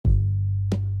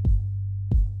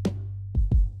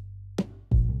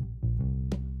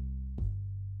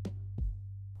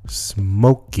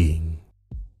Smoking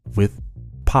with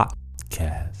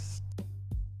Podcast.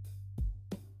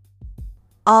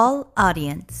 All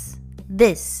audience,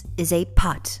 this is a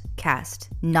podcast,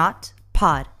 not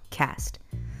podcast.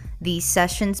 These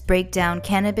sessions break down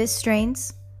cannabis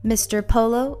strains. Mr.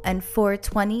 Polo and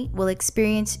 420 will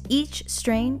experience each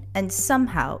strain and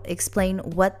somehow explain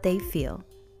what they feel.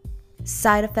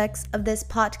 Side effects of this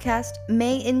podcast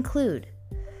may include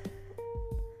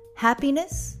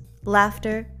happiness,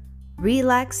 laughter,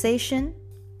 relaxation,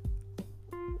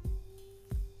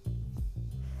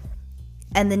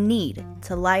 and the need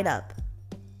to light up.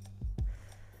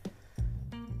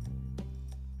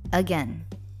 Again.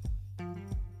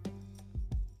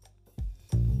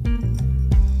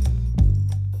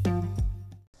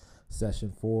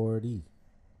 Session 40.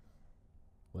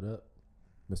 What up,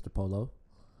 Mr. Polo?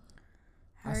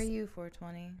 How are you,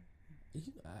 420?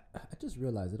 I just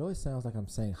realized it always sounds like I'm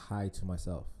saying hi to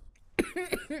myself.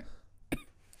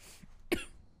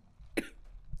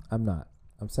 I'm not.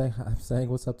 I'm saying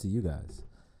what's up to you guys.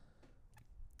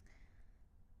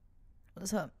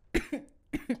 What's up?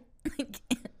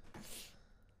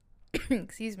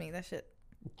 Excuse me, that shit.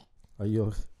 Are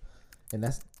you? And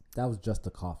that was just the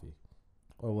coffee,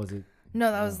 or was it?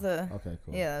 No, that was the. Okay,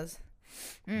 cool. Yeah, that was.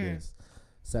 Yes.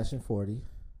 Session 40.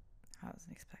 I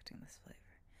wasn't expecting this flavor.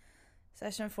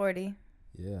 Session 40.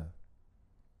 Yeah.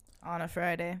 On a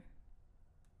Friday.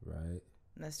 Right.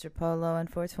 Mr. Polo and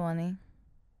 420.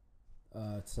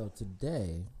 So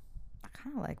today. I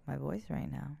kind of like my voice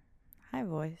right now. Hi,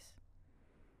 voice.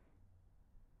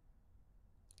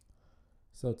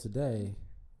 So today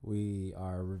we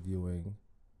are reviewing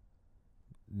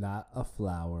not a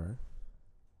flower,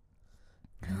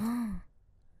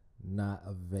 not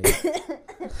a vape.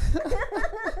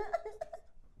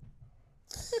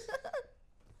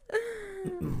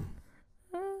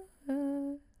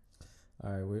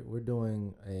 All right, we're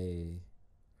doing a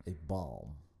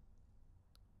balm,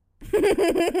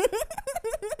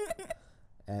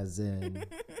 as in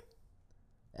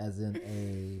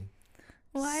a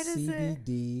Why does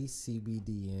CBD,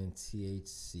 CBDN,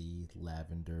 THC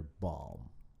lavender balm.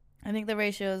 I think the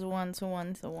ratio is 1 to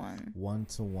 1 to 1. 1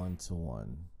 to 1 to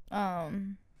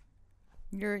 1.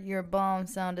 Your balm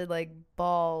sounded like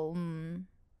ball. I'm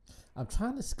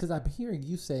trying to, because I'm hearing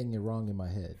you saying it wrong in my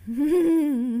head.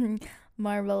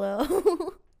 Marvelo.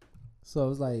 So it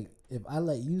was like, if I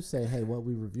let you say, hey, what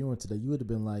we reviewing today, you would have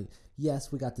been like,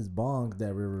 yes, we got this bong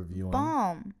that we're reviewing.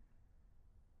 Balm.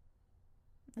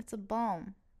 It's a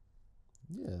balm.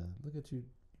 Yeah, look at you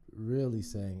really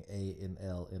saying A and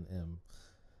L and M.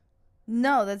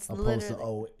 No, that's opposed literally. to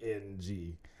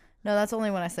O-N-G. No, that's only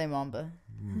when I say Mamba.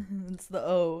 It's the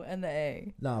O and the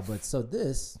A. No, but so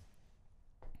this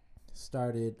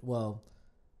started, well,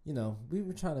 we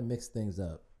were trying to mix things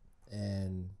up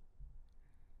and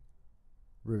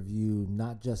review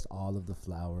not just all of the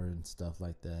flower and stuff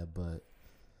like that, but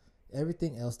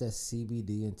everything else that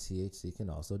CBD and THC can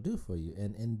also do for you.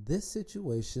 And in this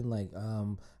situation, like,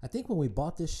 I think when we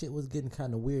bought this shit was getting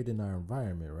kind of weird in our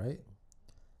environment, right?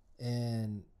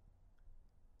 And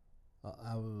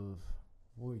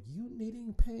were you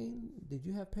needing pain? Did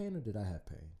you have pain or did I have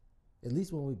pain? At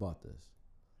least when we bought this.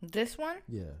 This one?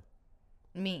 Yeah.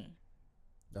 Me.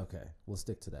 Okay, we'll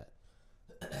stick to that.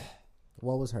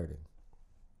 What was hurting?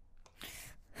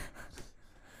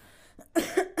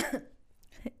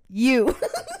 You.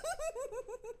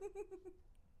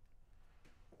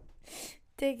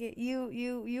 Take it.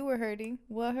 You were hurting.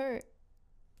 What hurt?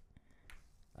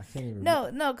 I can't even.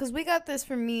 No, because we got this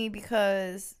for me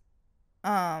because,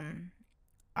 I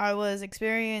was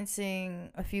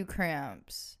experiencing a few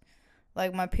cramps.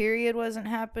 Like, my period wasn't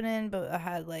happening, but I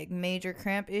had, like, major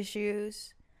cramp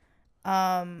issues.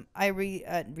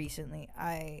 Recently,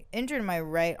 I injured my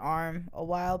right arm a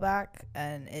while back,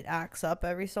 and it acts up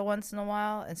every so once in a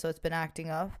while, and so it's been acting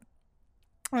up.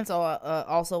 And so,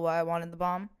 also why I wanted the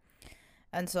balm.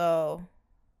 And so,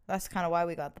 that's kind of why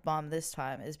we got the balm this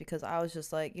time, is because I was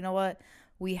just like, you know what?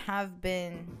 We have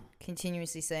been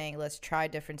continuously saying, let's try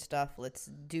different stuff. Let's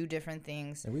do different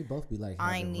things. And we both be like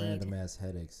having random ass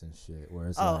headaches and shit. Where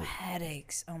it's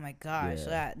headaches. Oh my gosh.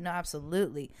 Yeah. No,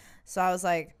 absolutely. So I was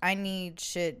like, I need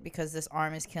shit because this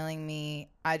arm is killing me.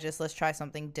 Let's try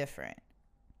something different.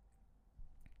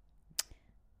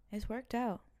 It's worked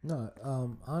out. No,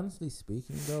 honestly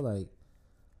speaking though, like,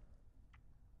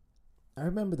 I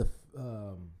remember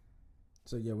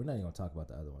so yeah, we're not even gonna talk about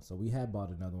the other one. So we had bought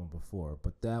another one before,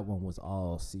 but that one was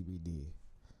all CBD.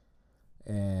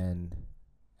 And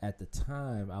at the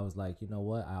time, I was like, you know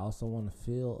what? I also want to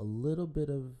feel a little bit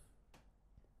of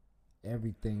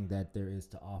everything that there is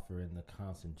to offer in the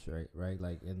concentrate, right?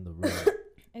 Like in the red.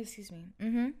 Excuse me.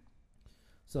 Mm-hmm.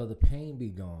 So the pain be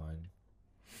gone.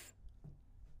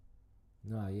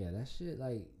 Nah, yeah, that shit,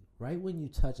 like, right when you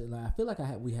touch it, like, I feel like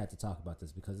we had to talk about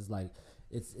this because it's like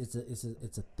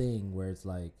it's a thing where it's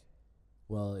like,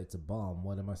 well, it's a bomb.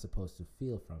 What am I supposed to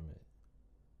feel from it?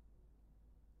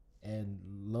 And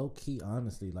low key,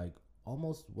 honestly, like,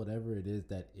 almost whatever it is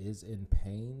that is in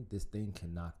pain, this thing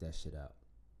can knock that shit out.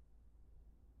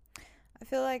 I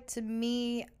feel like, to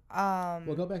me, well,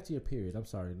 go back to your period. I'm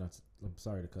sorry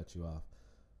to cut you off.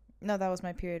 No, that was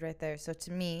my period right there. So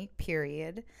to me,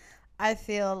 period, I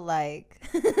feel like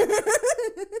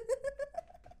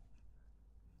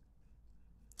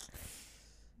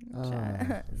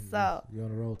so you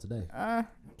on a roll today.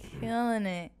 killing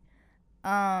it.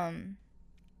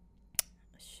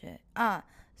 Shit. So I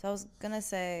was gonna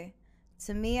say,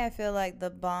 to me, I feel like the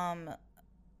bomb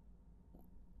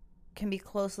can be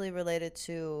closely related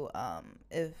to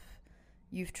if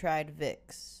you've tried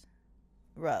Vicks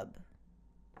rub.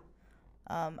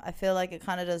 I feel like it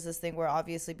kind of does this thing where,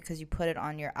 obviously, because you put it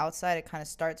on your outside, it kind of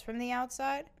starts from the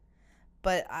outside.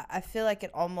 But I feel like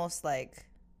it almost, like,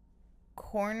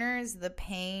 corners the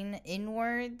pain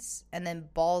inwards and then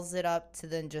balls it up to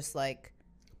then just, like,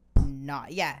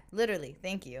 not. Yeah, literally.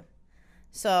 Thank you.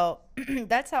 So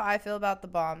that's how I feel about the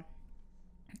bomb.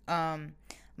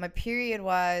 My period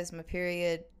was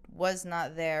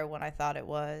not there when I thought it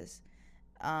was.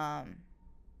 It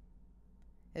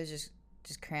was just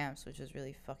cramps, which was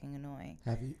really fucking annoying.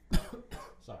 Have you?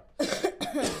 Sorry.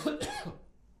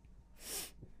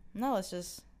 No, it's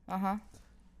just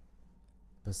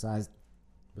Besides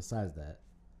that,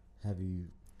 have you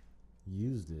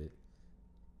used it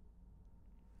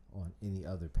on any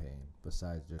other pain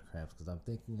besides your cramps? Because I'm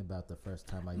thinking about the first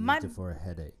time I used it for a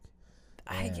headache.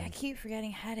 I keep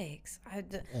forgetting headaches.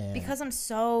 Because I'm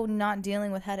so not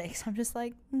dealing with headaches. I'm just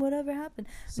like, whatever happened.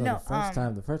 So no,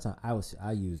 the first time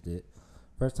I used it.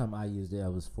 First time I used it, I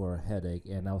was for a headache,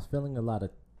 and I was feeling a lot of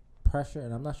pressure,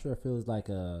 and I'm not sure if it was like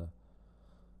an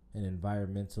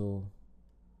environmental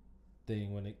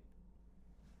thing when it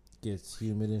gets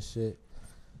humid and shit.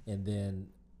 And then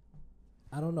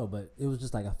I don't know, but it was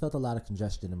just like I felt a lot of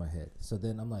congestion in my head. So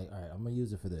then I'm like, all right, I'm gonna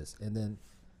use it for this. And then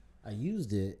I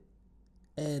used it,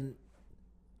 and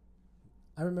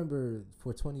I remember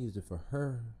 420 used it for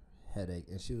her headache,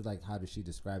 and she was like, how did she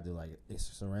describe it? Like, it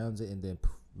surrounds it and then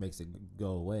poof, makes it go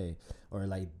away, or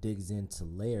like digs into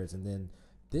layers. And then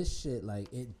this shit,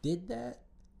 like, it did that,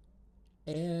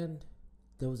 and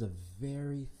there was a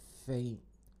very faint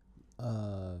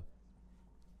amount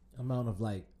of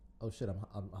like, oh shit,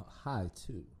 I'm high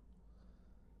too.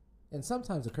 And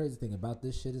sometimes the crazy thing about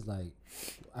this shit is, like,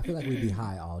 I feel like we'd be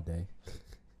high all day.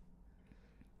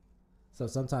 So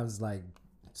sometimes it's like,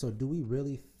 so do we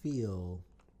really feel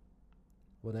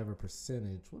whatever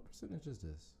percentage? What percentage is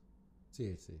this?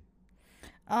 THC.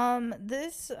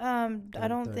 This I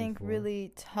don't think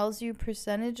really tells you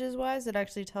percentages wise. It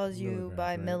actually tells you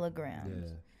by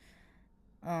milligrams.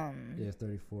 Yeah. Yeah, it's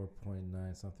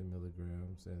 34.9 something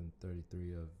milligrams and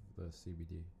 33 of the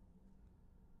CBD.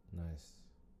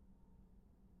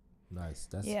 Nice.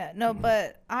 That's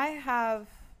but I have,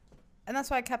 and that's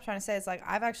why I kept trying to say, it's like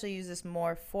I've actually used this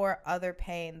more for other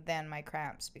pain than my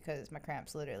cramps, because my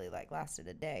cramps literally like lasted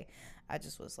a day. I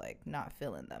just was like not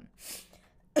feeling them.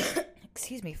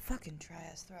 Excuse me, fucking dry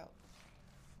ass throat.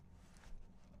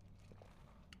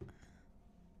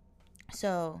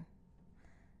 So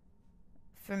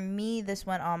for me, this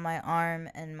went on my arm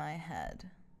and my head,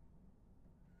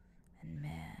 and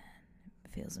man,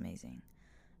 it feels amazing.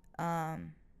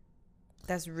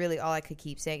 That's really all I could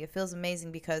keep saying. It feels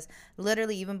amazing because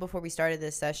literally even before we started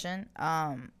this session,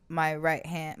 my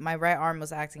right arm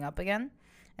was acting up again.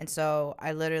 And so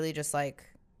I literally just like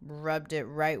rubbed it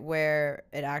right where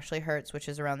it actually hurts, which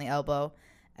is around the elbow.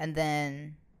 And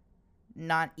then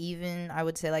not even, I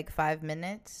would say like 5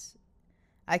 minutes,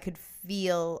 I could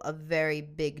feel a very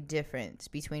big difference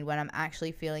between when I'm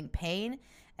actually feeling pain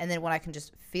and then when I can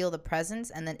just feel the presence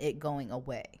and then it going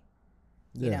away.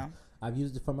 Yeah. You know? I've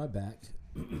used it for my back,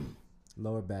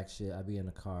 lower back shit. I be in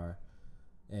the car,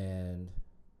 and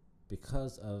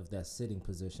because of that sitting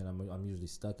position, I'm usually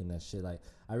stuck in that shit. Like,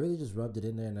 I really just rubbed it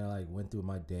in there, and I like went through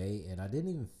my day, and I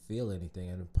didn't even feel anything.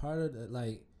 And part of it,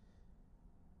 like,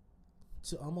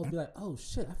 to almost be like, oh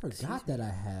shit, I forgot that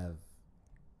I have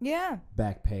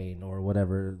back pain or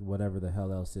whatever the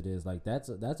hell else it is. Like, that's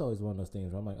always one of those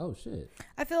things where I'm like, oh shit.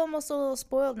 I feel almost a little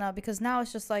spoiled now, because now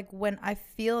it's just like when I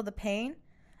feel the pain,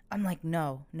 I'm like,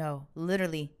 no,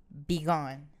 literally be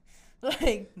gone.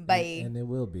 Like, bye. And it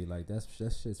will be like, that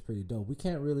shit's pretty dope. We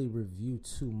can't really review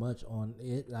too much on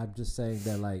it. I'm just saying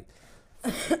that, like,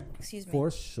 Excuse me.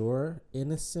 For sure,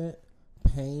 innocent,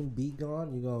 pain be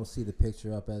gone. You're gonna see the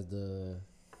picture up as the.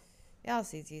 Yeah, I'll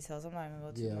see details. I'm not even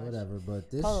going to go too much. Whatever.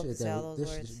 But this Paul shit say all that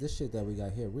those words. this shit that we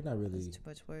got here, we're not really. That's too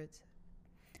much words.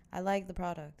 I like the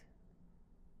product.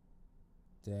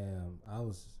 Damn,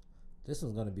 this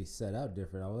one's gonna be set out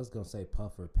different. I was gonna say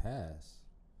puff or pass.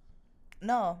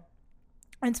 No.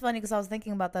 It's funny because I was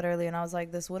thinking about that earlier and I was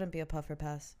like, this wouldn't be a puff or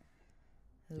pass.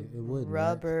 It wouldn't.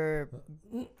 Rubber.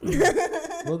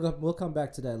 We'll come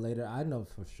back to that later. I know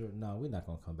for sure. No, we're not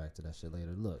gonna come back to that shit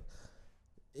later. Look,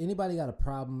 anybody got a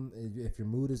problem if your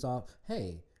mood is off?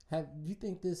 Hey, you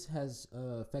think this has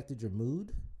affected your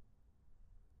mood?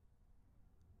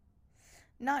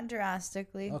 Not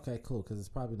drastically. Okay, cool. Because it's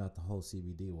probably not the whole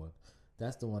CBD one.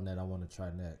 That's the one that I want to try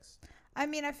next. I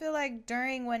mean, I feel like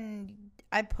during when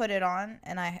I put it on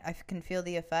and I can feel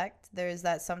the effect, there's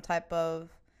that some type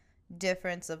of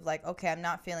difference of like, okay, I'm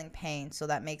not feeling pain. So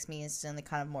that makes me instantly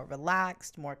kind of more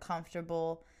relaxed, more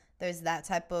comfortable. There's that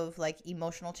type of like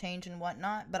emotional change and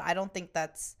whatnot. But I don't think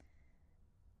that's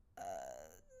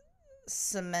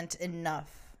cement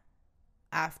enough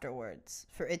afterwards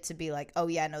for it to be like, oh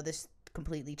yeah, no, this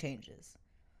completely changes.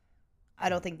 I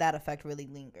don't think that effect really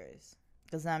lingers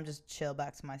because then I'm just chill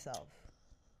back to myself.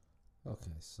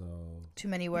 Okay, so too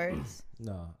many words.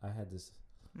 No, I had this.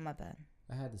 My bad.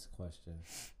 I had this question.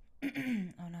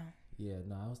 Oh no. Yeah,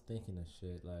 no, I was thinking of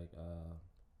shit like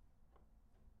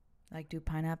do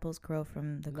pineapples grow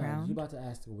from the ground? You about to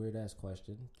ask a weird ass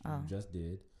question. Oh. You just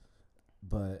did.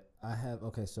 But I have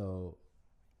so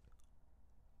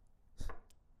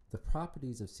the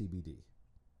properties of CBD.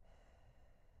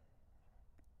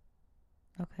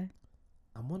 Okay.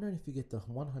 I'm wondering if you get the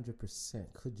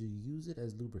 100%, could you use it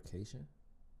as lubrication?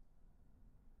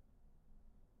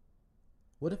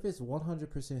 What if it's 100%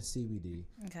 CBD?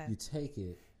 Okay. You take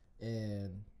it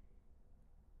and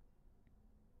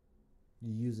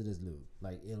you use it as lube.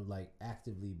 Like it'll like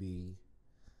actively be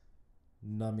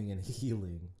numbing and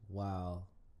healing while.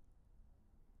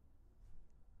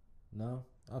 No?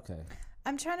 Okay.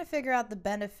 I'm trying to figure out the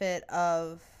benefit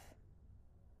of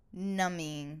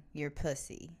numbing your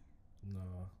pussy.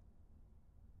 No.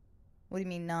 What do you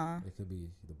mean, nah? It could be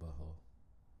the butthole.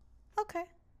 Okay.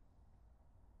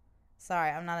 Sorry,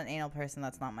 I'm not an anal person.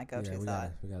 That's not my go-to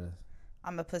thought. We gotta.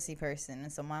 I'm a pussy person,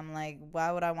 and so I'm like,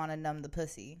 why would I want to numb the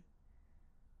pussy?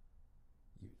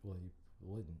 You wouldn't.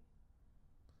 Would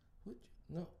you?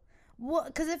 No. Well,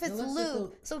 because if it's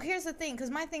lube, so here's the thing. Because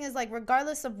my thing is like,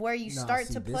 regardless of where you start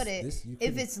to put it,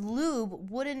 if it's lube,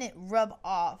 wouldn't it rub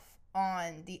off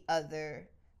on the other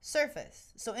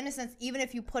surface? So in a sense, even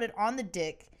if you put it on the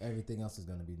dick, everything else is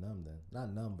gonna be numb then.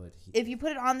 Not numb, but if you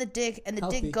put it on the dick and the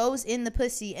dick goes in the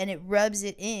pussy and it rubs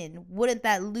it in, wouldn't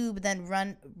that lube then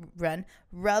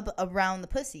rub around the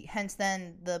pussy? Hence,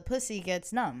 then the pussy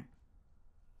gets numb.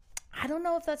 I don't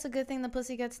know if that's a good thing. The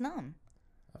pussy gets numb.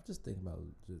 I'm just thinking about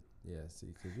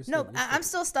see, because I'm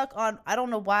still stuck on. I don't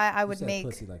know why I would make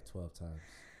pussy like 12 times.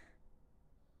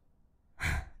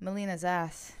 Melina's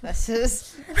ass. That's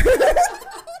just.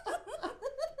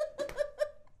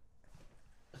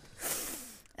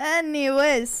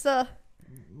 Anyways, so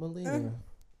Melina,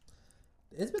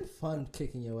 it's been fun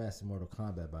kicking your ass in Mortal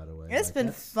Kombat. By the way, it's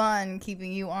been fun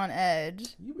keeping you on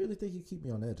edge. You really think you keep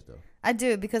me on edge though? I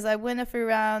do, because I win a few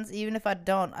rounds. Even if I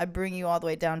don't, I bring you all the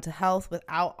way down to health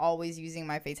without always using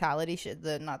my fatality shit.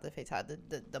 The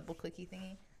double clicky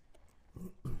thingy.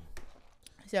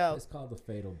 So it's called the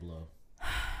fatal blow.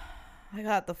 I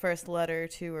got the first letter or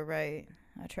two were right.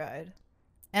 I tried,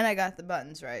 and I got the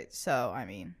buttons right. So I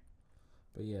mean.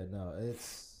 But yeah, no,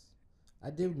 I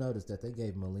did notice that they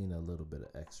gave Melina a little bit of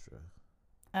extra.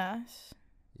 Ass?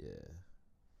 Yeah.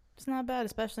 It's not bad,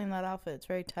 especially in that outfit. It's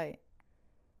very tight.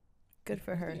 Good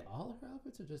for her. All of her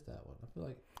outfits or just that one? I feel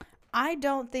like. I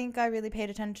don't think I really paid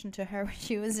attention to her when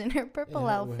she was in her purple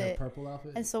outfit. Her purple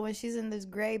outfit? And so when she's in this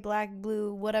gray, black,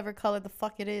 blue, whatever color the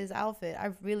fuck it is outfit, I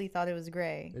really thought it was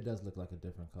gray. It does look like a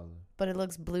different color. But it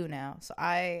looks blue now. So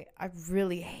I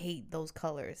really hate those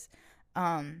colors.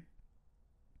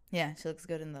 Yeah, she looks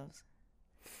good in those.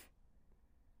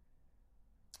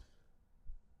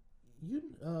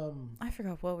 I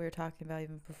forgot what we were talking about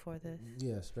even before this.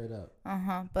 Yeah, straight up.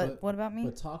 But what about me?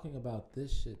 But talking about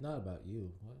this shit, not about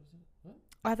you. What is it? What?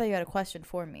 I thought you had a question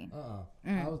for me.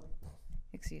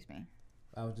 Excuse me.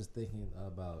 I was just thinking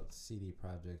about CD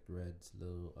Projekt Red's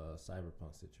little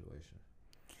cyberpunk situation.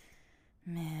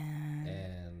 Man.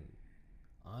 And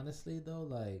honestly, though,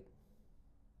 like,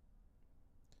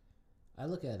 I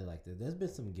look at it like this. There's been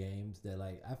some games that,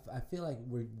 like, I feel like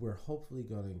we're hopefully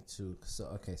going to.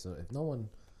 So if no one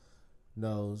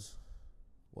knows,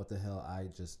 what the hell I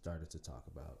just started to talk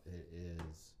about. It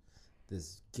is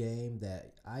this game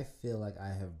that I feel like I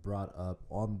have brought up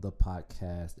on the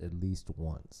podcast at least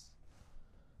once.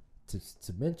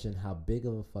 To mention how big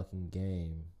of a fucking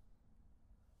game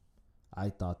I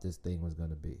thought this thing was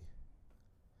going to be.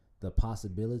 The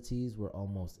possibilities were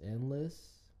almost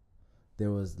endless.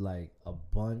 There was like a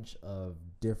bunch of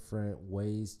different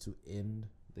ways to end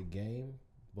the game.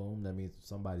 Boom, that means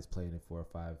somebody's playing it 4,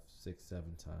 5, 6, 7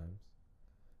 times.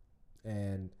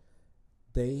 And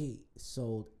they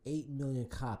sold 8 million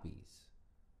copies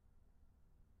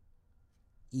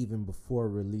even before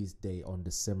release date on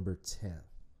December 10th.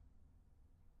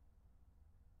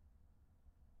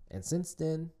 And since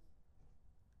then,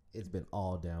 it's been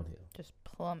all downhill. Just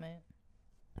plummet.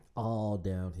 All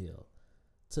downhill.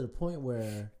 To the point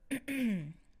where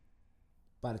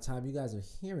by the time you guys are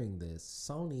hearing this,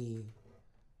 Sony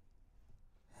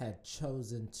had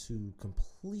chosen to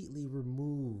completely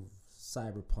remove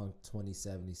Cyberpunk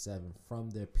 2077 from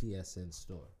their PSN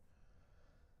store.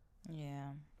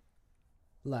 Yeah.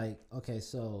 Like, okay,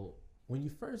 so when you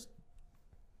first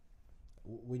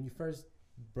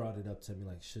brought it up to me,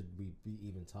 like, should we be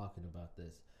even talking about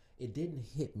this? It didn't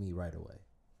hit me right away.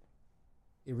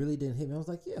 It really didn't hit me. I was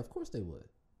like, yeah, of course they would.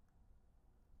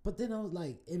 But then I was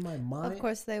like, in my mind, Of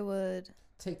course they would.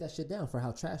 take that shit down for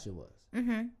how trash it was.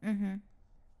 Mm-hmm.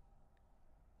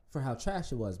 For how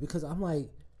trash it was. Because I'm like,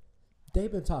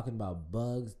 they've been talking about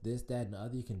bugs, this, that, and the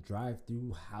other. You can drive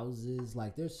through houses.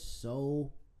 Like, there's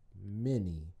so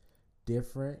many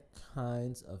different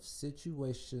kinds of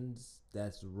situations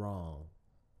that's wrong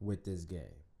with this game.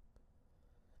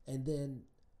 And then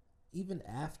even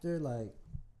after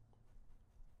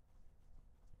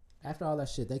all that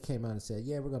shit, they came out and said,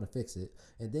 yeah, we're going to fix it.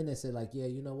 And then they said, like, yeah,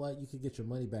 you know what? You could get your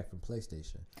money back from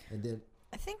PlayStation. And then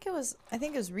I think it was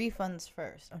refunds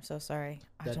first. I'm so sorry.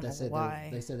 I don't know why.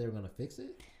 They said they were going to fix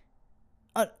it?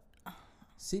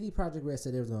 CD Projekt Red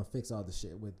said they were going to fix all the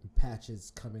shit with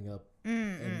patches coming up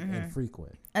and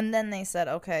frequent. And then they said,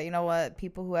 okay, you know what?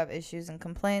 People who have issues and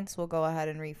complaints will go ahead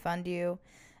and refund you.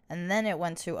 And then it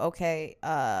went to, okay,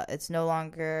 it's no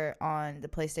longer on the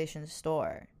PlayStation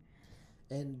Store.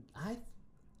 And I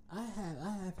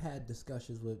have had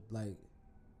discussions with, like,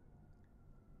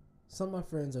 some of my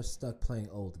friends are stuck playing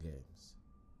old games,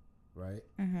 right?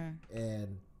 Mm-hmm.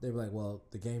 And they were like, well,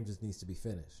 the game just needs to be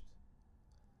finished.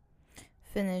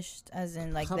 Finished as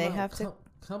in, like, come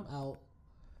out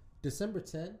December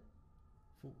 10th.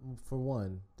 For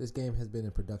one, this game has been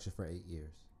in production for 8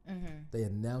 years. Mm-hmm. They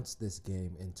announced this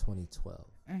game in 2012.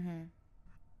 Mm-hmm.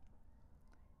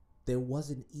 There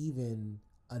wasn't even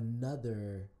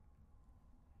another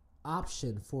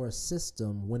option for a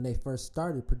system when they first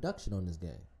started production on this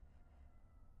game.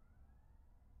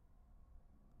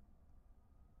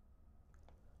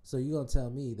 So you're going to tell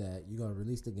me that you're going to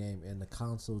release the game and the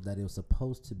console that it was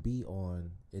supposed to be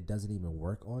on, it doesn't even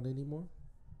work on anymore?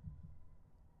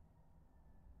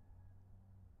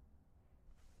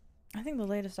 I think the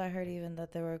latest I heard even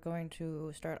that they were going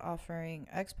to start offering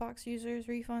Xbox users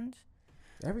refunds.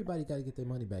 Everybody got to get their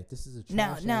money back. This is a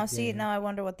trash now see, now I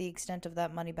wonder what the extent of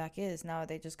that money back is. Now are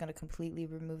they just going to completely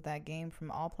remove that game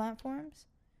from all platforms?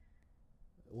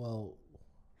 Well,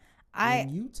 when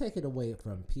you take it away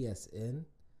from PSN,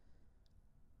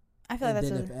 I feel like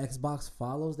if Xbox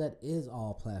follows, that is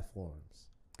all platforms.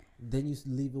 Then you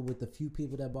leave it with the few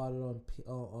people that bought it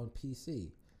on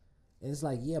PC. And it's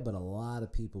like, yeah, but a lot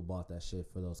of people bought that shit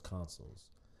for those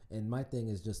consoles. And my thing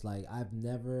is just like, I've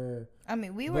never... I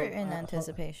mean, we were in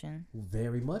anticipation.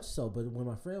 Very much so. But when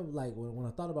my friend, like, when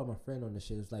I thought about my friend on this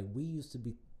shit, it's like, we used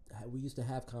to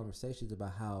have conversations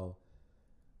about how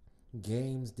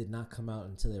games did not come out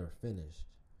until they were finished.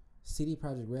 CD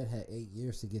Projekt Red had 8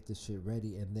 years to get this shit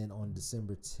ready, and then on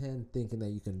December 10th, thinking that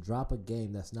you can drop a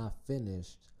game that's not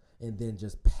finished and then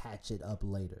just patch it up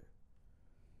later.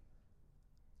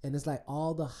 And it's like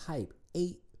all the hype,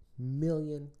 8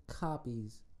 million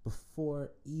copies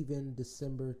before even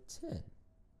December 10th.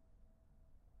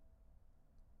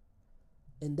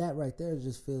 And that right there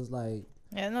just feels like...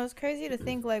 Yeah, no, it's crazy to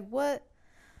think, like, what...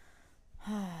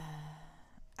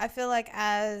 I feel like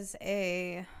as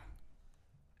a...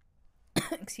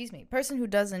 excuse me, person who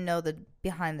doesn't know the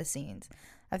behind the scenes,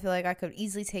 I feel like I could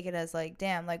easily take it as like,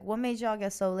 damn, like, what made y'all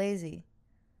get so lazy?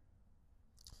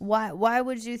 Why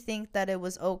would you think that it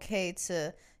was okay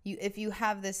to you if you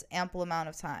have this ample amount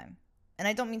of time? And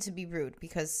I don't mean to be rude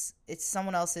because it's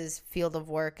someone else's field of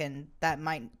work and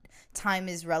time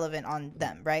is relevant on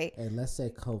them, right? And let's say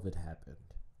COVID happened.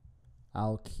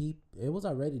 It was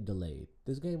already delayed.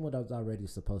 This game was already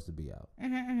supposed to be out.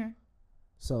 Mm-hmm, mm-hmm.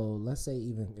 So let's say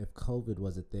even if COVID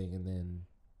was a thing and then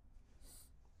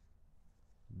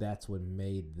that's what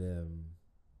made them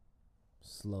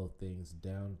slow things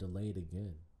down, delayed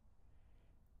again.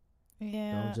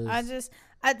 Yeah, Don't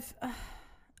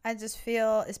I just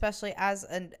feel, especially as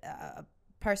a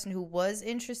person who was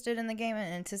interested in the game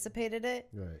and anticipated it,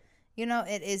 right. you know,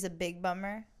 it is a big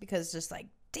bummer because just like,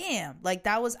 damn, like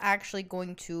that was actually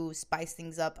going to spice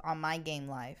things up on my game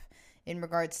life in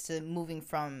regards to moving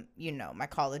from, you know, my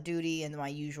Call of Duty and my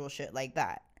usual shit like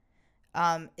that.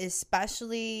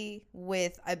 Especially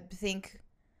with, I think,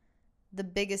 the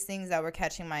biggest things that were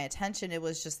catching my attention, it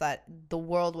was just that the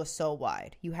world was so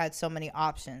wide. You had so many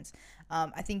options.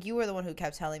 I think you were the one who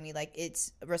kept telling me, like,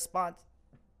 it's response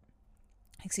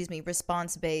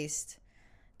based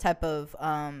type of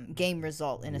game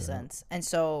result in a sense. And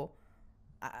so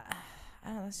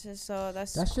that's just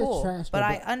that's that cool. trash, but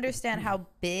I understand how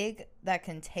big that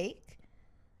can take.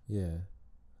 Yeah.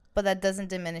 But that doesn't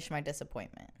diminish my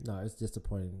disappointment. No, it's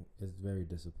disappointing. It's very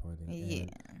disappointing. Yeah.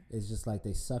 And it's just like they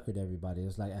suckered everybody.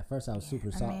 It's like at first I was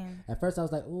super soft. mean, At first I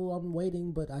was like, oh, I'm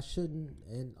waiting, but I shouldn't.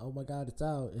 And oh my God, it's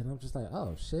out. And I'm just like,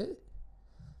 oh shit.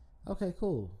 Okay,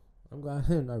 cool. I'm glad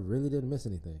I really didn't miss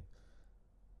anything.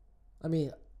 I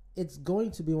mean, it's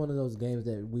going to be one of those games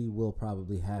that we will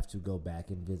probably have to go back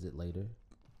and visit later.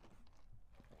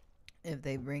 If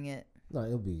they bring it. No,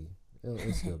 it'll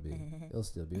still be. It'll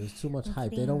still be. It's too much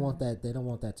hype. They don't want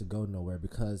that to go nowhere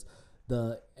because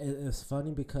it's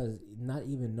funny because not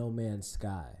even No Man's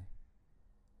Sky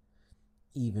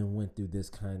even went through this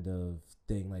kind of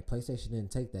thing. Like PlayStation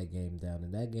didn't take that game down,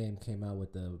 and that game came out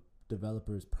with the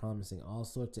developers promising all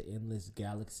sorts of endless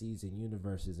galaxies and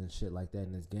universes and shit like that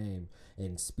in this game,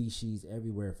 and species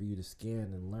everywhere for you to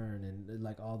scan and learn and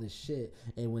like all this shit.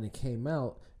 And when it came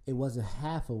out, it wasn't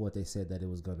half of what they said that it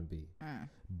was going to be.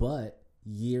 But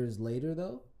years later,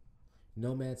 though,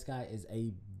 No Man's Sky is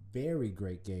a very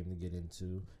great game to get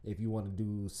into if you want to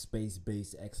do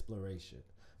space-based exploration.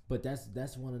 But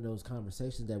that's one of those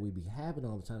conversations that we be having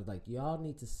all the time. Like, y'all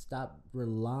need to stop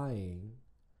relying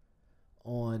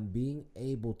on being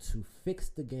able to fix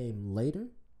the game later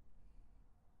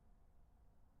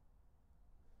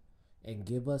and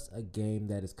give us a game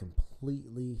that is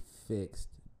completely fixed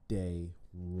day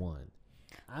one.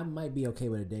 I might be okay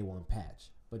with a day one patch,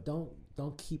 but don't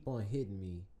keep on hitting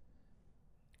me.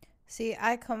 See,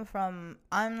 I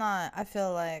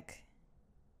feel like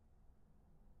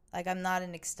I'm not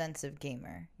an extensive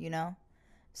gamer, you know?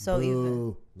 So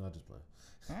Boo. No, just play.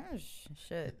 Oh,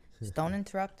 shit. Just don't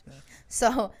interrupt me.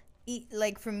 So,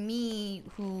 like, for me,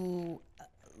 who,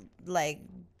 like,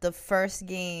 the first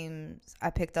games I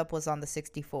picked up was on the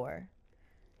 64.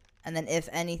 And then, if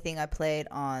anything, I played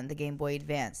on the Game Boy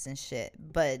Advance and shit.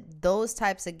 But those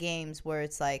types of games where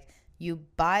it's like, you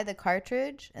buy the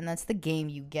cartridge, and that's the game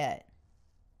you get.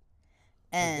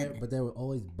 And But there were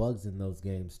always bugs in those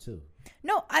games, too.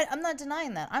 No, I'm not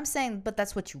denying that. I'm saying, but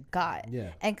that's what you got. Yeah.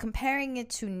 And comparing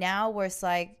it to now where it's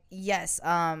like, yes,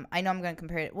 I know I'm going to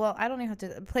compare it. Well, I don't even have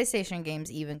to. PlayStation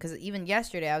games even, because even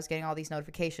yesterday I was getting all these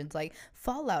notifications like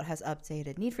Fallout has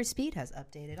updated, Need for Speed has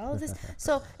updated, all of this.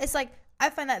 So it's like,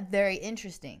 I find that very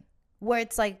interesting where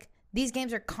it's like these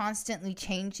games are constantly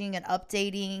changing and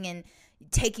updating and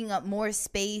taking up more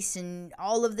space and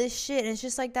all of this shit. And it's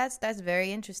just like, that's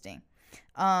very interesting.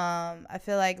 I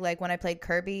feel like when I played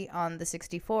Kirby on the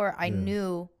 64, I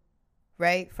knew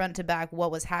right front to back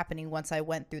what was happening once I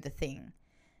went through the thing.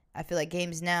 I feel like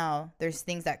games now, there's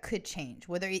things that could change,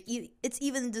 whether it's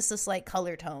even just a slight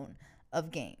color tone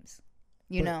of games,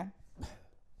 you know.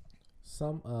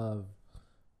 Some of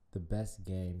the best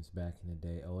games back in the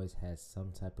day always had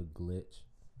some type of glitch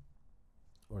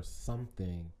or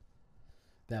something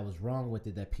that was wrong with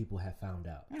it that people have found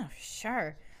out. Oh,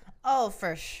 sure. Oh,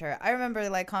 for sure. I remember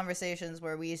like conversations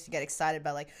where we used to get excited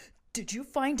about like, did you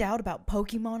find out about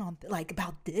Pokemon on like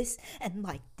about this and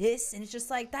like this? And it's just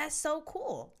like, that's so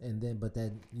cool. And then, but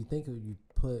then you think if you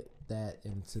put that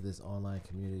into this online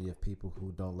community of people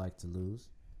who don't like to lose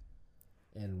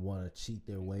and want to cheat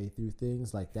their way through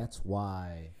things, like that's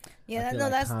why. Yeah, no,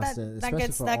 like that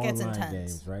gets intense,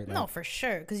 games, right? Like, no, for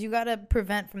sure, because you got to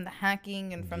prevent from the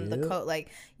hacking and from the code, like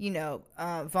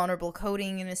vulnerable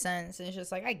coding in a sense. And it's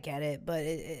just like, I get it, but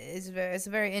it's a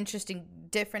very interesting,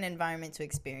 different environment to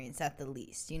experience at the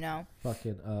least, you know.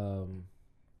 Fucking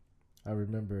I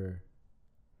remember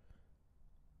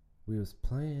we was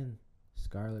playing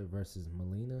Scarlet versus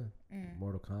Melina,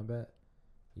 Mortal Kombat.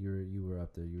 You were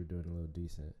up there. You were doing a little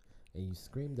decent, and you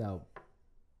screamed out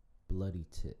 "bloody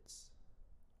tits,"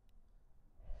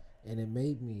 and it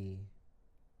made me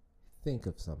think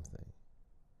of something.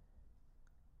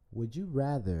 Would you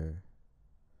rather,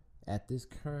 at this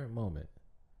current moment,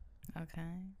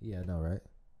 okay, yeah, I know, right?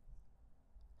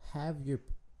 Have your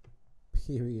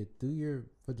period through your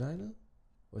vagina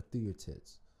or through your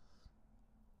tits?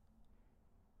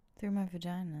 Through my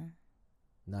vagina.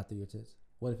 Not through your tits?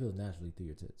 What if it was naturally through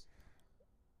your tits?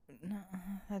 No,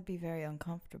 that'd be very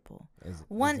uncomfortable. Isn't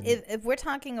If we're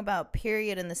talking about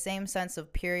period in the same sense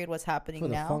of period, what's happening for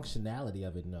the now? functionality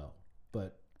of it, no.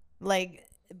 But like,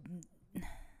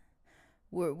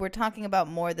 we're talking about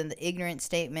more than the ignorant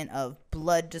statement of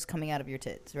blood just coming out of your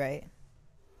tits, right?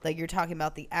 Like, you're talking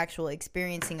about the actual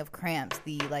experiencing of cramps,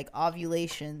 the like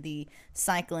ovulation, the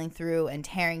cycling through and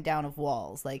tearing down of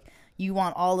walls. Like, you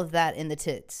want all of that in the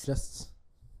tits. just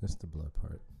the blood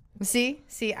part. See,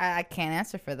 I can't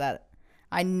answer for that.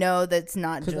 I know that's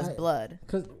not just blood.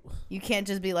 Cause You can't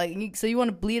just be like, so you want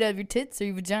to bleed out of your tits or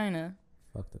your vagina?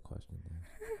 fuck the question, man.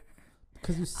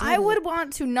 Because you said I would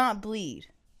want to not bleed.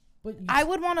 but I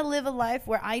would want to live a life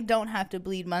where I don't have to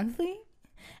bleed monthly,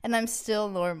 and I'm still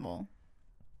normal.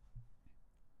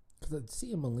 Because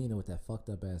seeing Melina with that fucked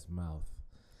up ass mouth.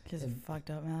 Just a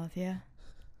fucked up mouth, yeah.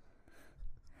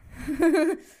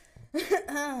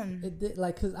 It did,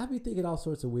 like, cause I be thinking all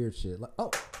sorts of weird shit. Like, oh,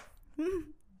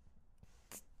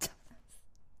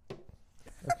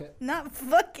 okay, Not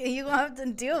fucking. You gonna have to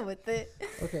deal with it.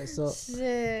 okay. So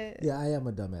Shit. yeah, I am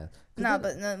a dumbass. No,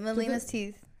 but Melina's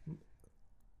teeth.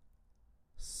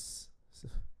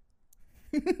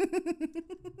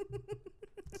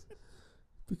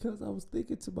 Because I was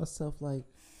thinking to myself, like,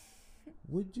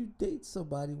 would you date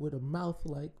somebody with a mouth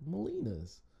like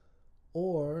Melina's,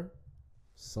 or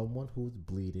someone who's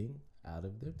bleeding out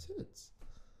of their tits?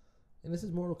 And this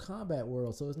is Mortal Kombat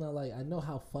world, so it's not like I know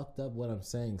how fucked up what I'm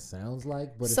saying sounds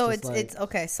like, but So it's just it's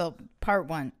okay. So part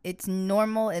one, it's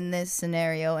normal in this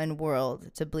scenario and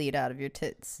world to bleed out of your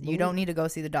tits. You don't need to go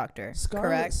see the doctor.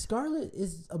 Correct. Scarlet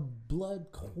is a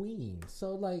blood queen,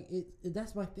 so like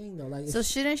that's my thing though. Like, So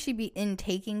shouldn't she be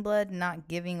intaking blood, not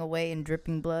giving away and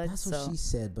dripping blood? that's what she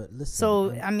said. But listen,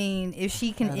 So I mean, if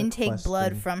she can had a intake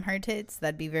blood question. from her tits,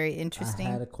 that'd be very interesting.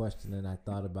 I had a question and I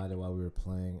thought about it while we were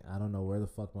playing. I don't know where the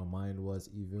fuck my mind was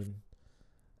even.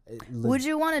 Would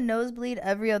you want to nosebleed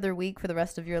every other week for the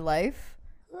rest of your life,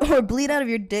 or bleed out of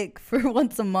your dick for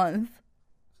once a month?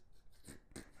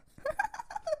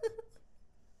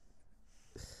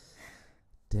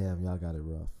 Damn, y'all got it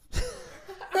rough.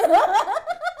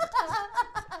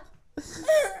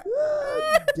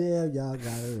 Damn, y'all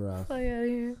got it rough. Oh yeah,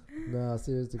 yeah. No,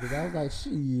 seriously, because I was like,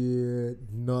 shit,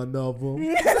 none of them.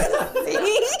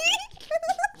 See?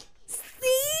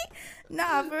 See?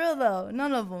 Nah, for real though,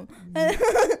 none of them.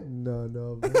 None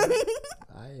of them.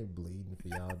 I ain't bleeding for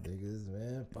y'all niggas,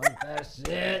 man. Fuck that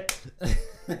shit.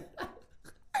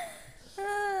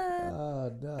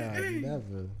 Oh, no,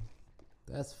 never.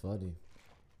 That's funny.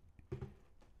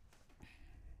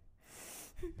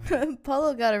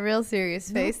 Polo got a real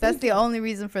serious face. That's the only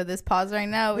reason for this pause right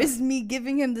now is me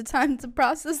giving him the time to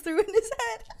process through in his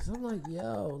head. Cause I'm like,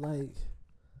 yo, like,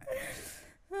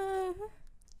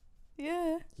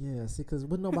 yeah. yeah. See, cause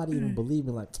would nobody even believe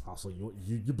me? Like, oh, so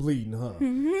you bleeding, huh?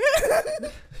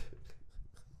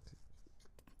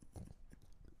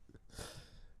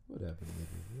 Whatever,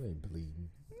 nigga. You ain't bleeding,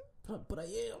 but I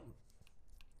am.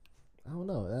 I don't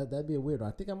know. That'd be a weird one.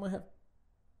 I think I might have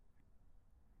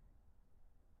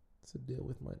to deal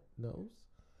with my nose.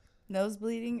 Nose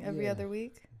bleeding every Yeah. other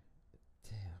week?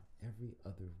 Damn, every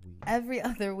other week. Every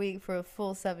other week for a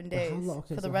full 7 days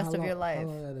for the rest of your life.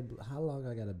 How long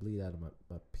I gotta bleed out of my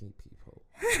pee-pee hole?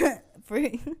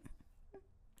 Free.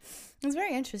 It's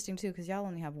very interesting too because y'all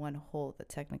only have one hole that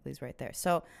technically is right there.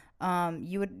 So,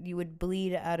 you would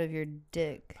bleed out of your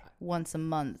dick once a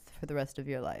month for the rest of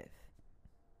your life.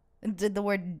 Did the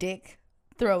word dick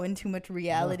throw in too much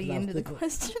reality into the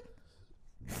question?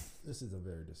 This is a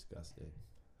very disgusting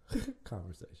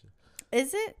conversation.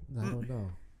 Is it? I don't know.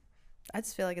 I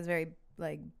just feel like it's very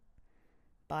like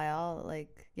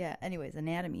yeah. Anyways,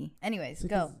 anatomy. Anyways,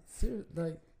 go.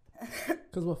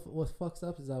 Because what fucks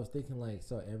up is I was thinking like,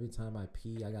 so every time I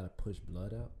pee, I gotta push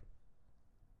blood out.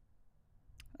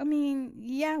 I mean,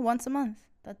 yeah, once a month.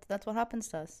 That's what happens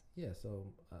to us. Yeah. So.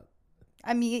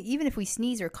 I mean, even if we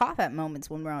sneeze or cough at moments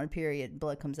when we're on a period,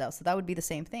 blood comes out. So that would be the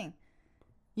same thing.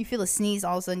 You feel a sneeze,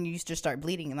 all of a sudden you just start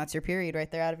bleeding, and that's your period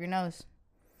right there out of your nose.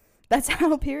 That's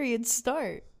how periods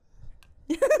start.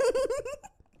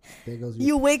 There goes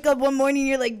You wake up one morning and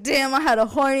you're like, damn, I had a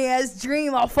horny ass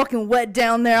dream. All fucking wet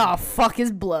down there. Oh, fuck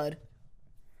his blood.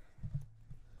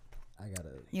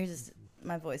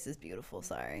 My voice is beautiful.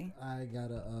 Sorry. I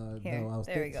gotta, Here, no,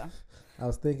 there we go. I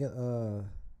was thinking,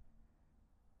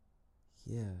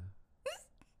 yeah.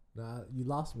 No, you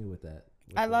lost me with that.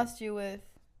 I lost you with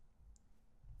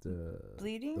the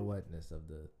bleeding? the wetness of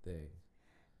the thing.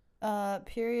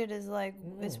 Period is like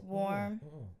it's warm.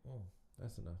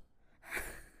 That's enough.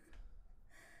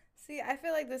 See, I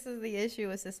feel like this is the issue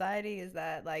with society is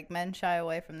that like men shy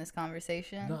away from this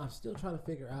conversation. No, I'm still trying to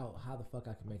figure out how the fuck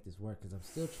I can make this work because I'm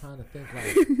still trying to think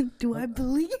like, do I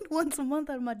bleed once a month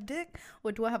out of my dick,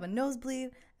 or do I have a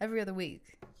nosebleed every other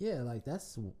week? Yeah, like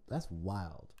that's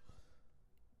wild.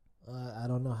 I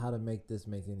don't know how to make this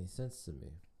make any sense to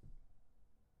me.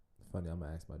 Funny, I'm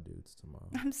gonna ask my dudes tomorrow.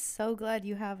 I'm so glad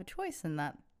you have a choice in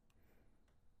that.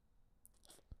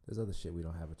 There's other shit we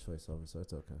don't have a choice over, so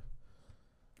it's okay.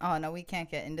 Oh no, we can't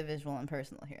get individual and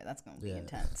personal here. That's gonna be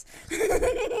intense.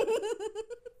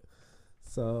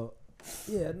 So,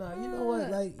 yeah, no, you know what?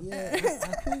 Like, yeah,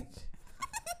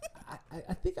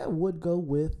 I think I would go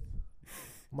with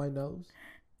my nose.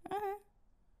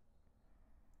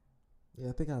 Yeah,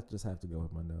 I think I'll just have to go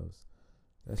with my nose.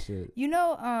 That shit. You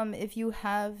know, if you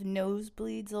have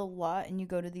nosebleeds a lot and you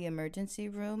go to the emergency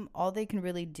room, all they can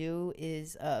really do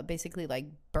is basically like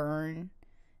burn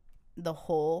the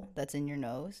hole that's in your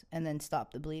nose and then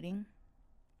stop the bleeding.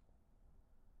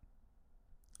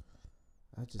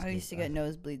 I used to get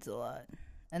nosebleeds a lot.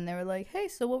 And they were like, hey,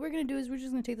 so what we're going to do is we're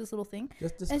just going to take this little thing.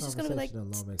 This and it's just going to be like,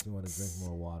 alone makes me want to drink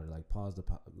more water. Like, pause the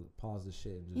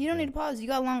shit. And just you don't need to pause. You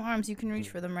got long arms. You can reach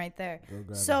for them right there.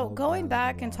 So going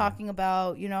back and talking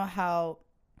about, you know, how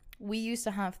we used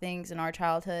to have things in our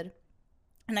childhood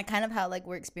and I kind of how like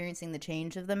we're experiencing the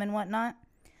change of them and whatnot.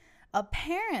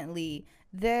 Apparently,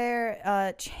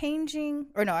 they're changing,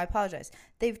 or no, I apologize.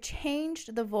 They've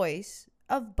changed the voice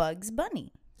of Bugs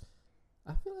Bunny.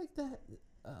 I feel like that.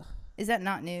 Is that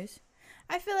not news?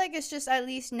 I feel like it's just at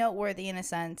least noteworthy in a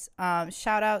sense.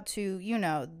 Shout out to, you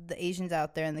know, the Asians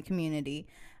out there in the community.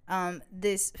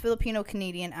 This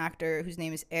Filipino-Canadian actor whose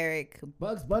name is Eric.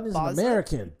 Bugs Bunny's an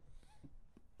American.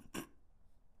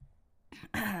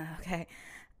 Okay.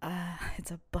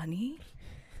 It's a bunny.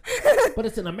 But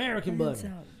it's an American bunny. It's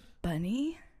a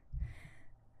bunny.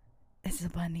 It's a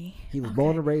bunny. He was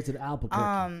born and raised in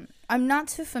Albuquerque. I'm not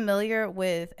too familiar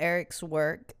with Eric's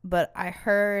work, but I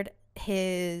heard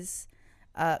his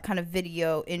kind of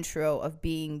video intro of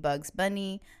being Bugs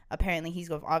Bunny. Apparently,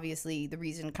 he's obviously the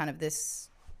reason kind of this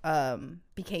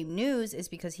became news is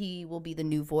because he will be the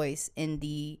new voice in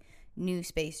the new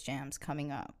Space Jams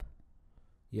coming up.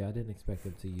 Yeah, I didn't expect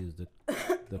him to use the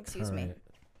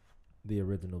the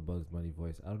original Bugs Bunny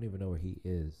voice. I don't even know where he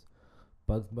is.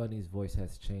 Bugs Bunny's voice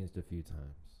has changed a few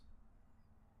times.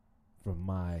 From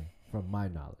my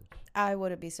knowledge. I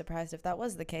wouldn't be surprised if that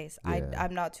was the case. Yeah.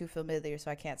 I'm not too familiar,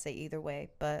 so I can't say either way.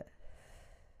 But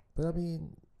I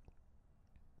mean,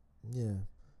 yeah.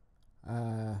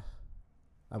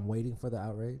 I'm waiting for the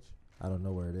outrage. I don't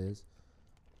know where it is.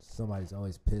 Somebody's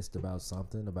always pissed about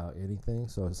something, about anything.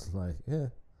 So it's like, yeah.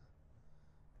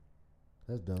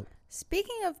 That's dope.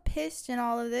 Speaking of pissed and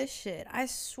all of this shit, I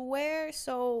swear,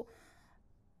 so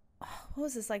what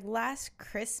was this, like last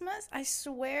Christmas? I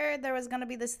swear there was gonna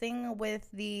be this thing with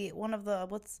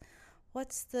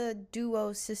what's the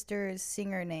duo sisters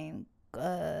singer name?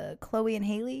 Chloe and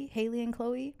Haley and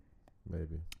Chloe.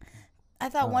 Maybe. I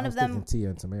thought one of them. Tia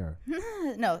and Tamara.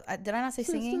 No, did I not say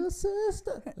singing?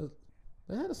 Sister.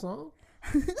 They had a song.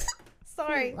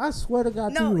 Sorry. I swear to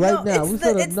God to you right now.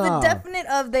 It's the definite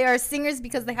of they are singers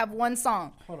because they have one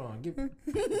song. Hold on.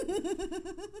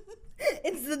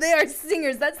 They are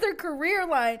singers. That's their career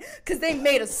line because they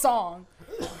made a song.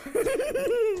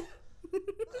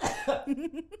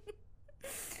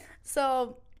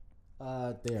 So.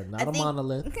 They are not a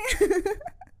monolith.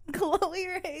 Chloe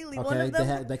or Haley. Okay, one of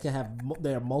them.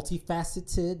 They are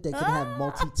multifaceted. They can have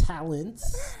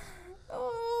multi-talents.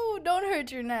 Oh, don't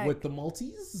hurt your neck. With the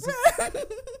multis?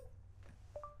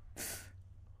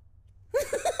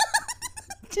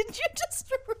 Did you just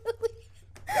really?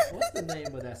 What's the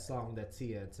name of that song that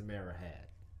Tia and Tamara had?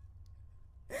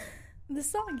 The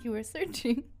song you were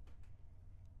searching.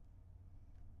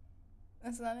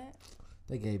 That's not it?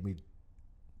 They gave me...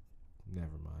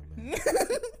 Never mind, man.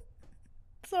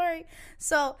 Sorry.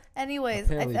 So, anyways,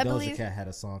 apparently I Doja believe... Cat had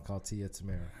a song called Tia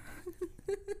Tamara.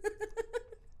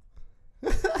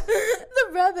 The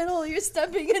rabbit hole you're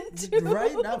stepping into.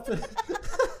 Right now.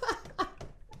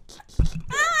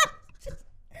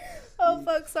 Oh,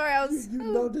 fuck. Sorry, I was... You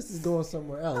know this is going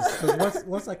somewhere else. Because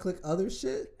once I click other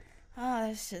shit... Oh,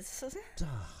 that shit's so...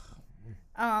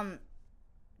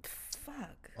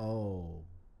 Fuck. Oh,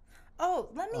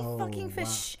 let me fucking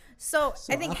fish. Wow. So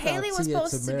I think Haley was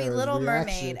supposed to be Little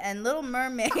Mermaid, and Little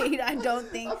Mermaid, I don't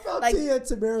think... I felt like Tia and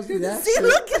Tamara's reaction. See,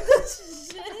 look at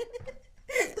this shit.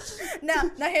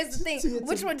 Now here's the thing.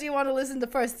 Which one do you want to listen to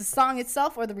first? The song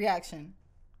itself or the reaction?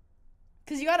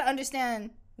 Because you got to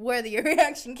understand where the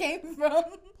reaction came from.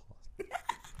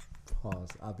 Pause.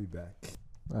 I'll be back.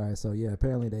 All right. So yeah,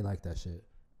 apparently they like that shit.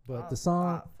 But the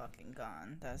song, fucking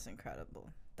gone. That's incredible.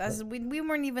 That's we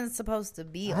weren't even supposed to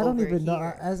be. I don't over even know.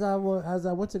 here. As I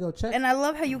went to go check, And I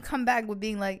love how you come back with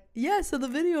being like, yeah. So the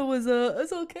video was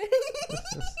it's okay.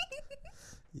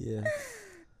 yeah.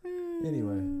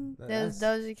 Anyway, There's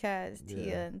Doja Cat,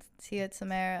 Tia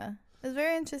Tamara. It's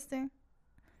very interesting.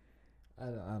 I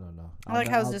don't know. I like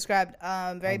how it's described.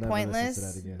 Very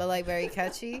pointless, but like very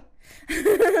catchy.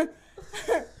 Oh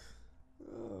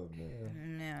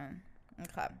man. Yeah.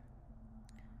 Okay.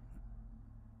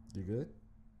 You good?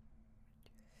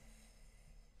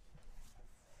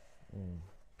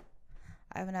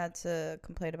 I haven't had to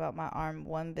complain about my arm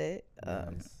one bit.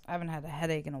 Nice. I haven't had a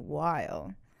headache in a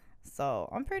while, so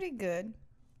I'm pretty good.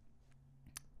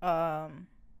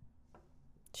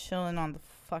 Chilling on the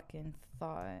fucking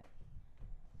thought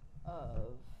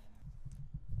of.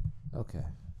 Okay.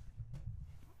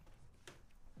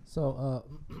 So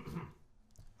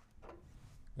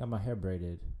got my hair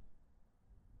braided.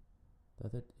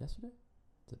 Yesterday?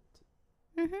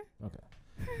 Okay.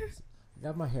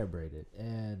 Got my hair braided,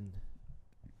 and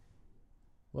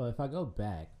well, if I go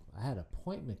back, I had an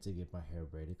appointment to get my hair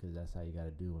braided because that's how you got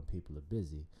to do when people are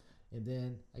busy. And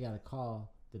then I got a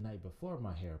call the night before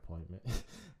my hair appointment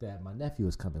that my nephew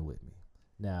was coming with me.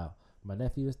 Now, my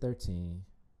nephew is 13,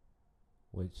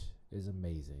 which is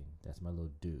amazing. That's my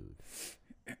little dude.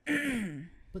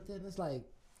 But then it's like,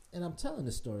 and I'm telling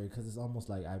this story because it's almost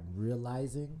like I'm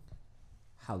realizing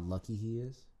how lucky he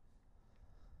is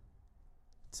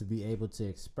to be able to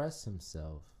express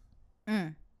himself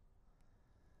at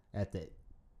the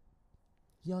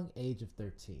young age of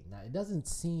 13. Now,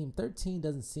 13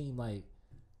 doesn't seem like,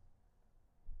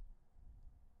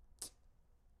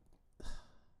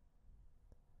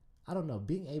 I don't know,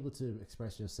 being able to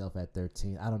express yourself at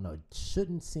 13, I don't know,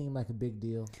 shouldn't seem like a big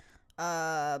deal.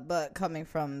 But coming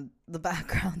from the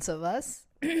backgrounds of us,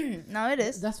 no, it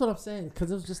is. That's what I'm saying,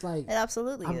 because it was just like, it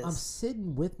absolutely is. I'm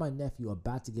sitting with my nephew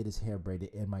about to get his hair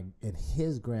braided, and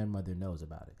his grandmother knows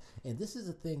about it. And this is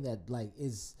a thing that like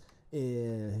is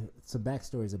some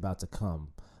backstory is about to come.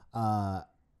 I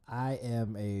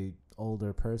am a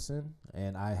older person,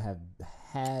 and I have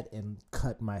had and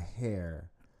cut my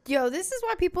hair. Yo, this is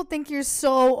why people think you're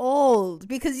so old,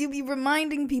 because you be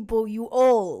reminding people you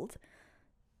old.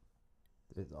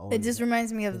 It just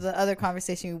reminds me of the other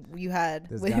conversation you had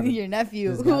with your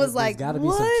nephew, who was like,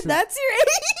 "What? That's your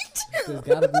age?" There's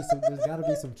gotta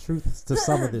be some truth to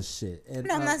some of this shit. And,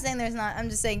 no, I'm not saying there's not. I'm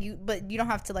just saying but you don't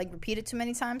have to like repeat it too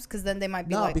many times, because then they might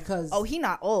be like, because, "Oh, he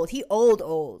not old. He old,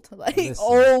 like listen,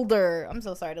 older." I'm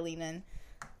so sorry to lean in.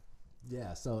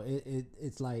 Yeah, so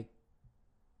it's like,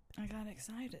 I got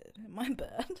excited. My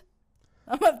bad.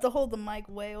 I'm gonna have to hold the mic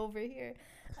way over here.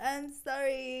 I'm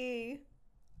sorry.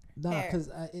 Nah, because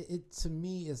it to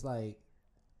me is like,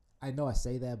 I know I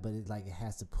say that, but it like it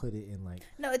has to put it in like,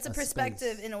 no, it's a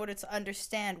perspective space in order to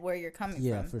understand where you're coming from.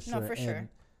 Yeah, for sure. No, for sure.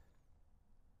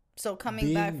 So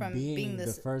coming back from being the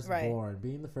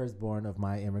firstborn of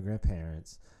my immigrant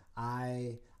parents,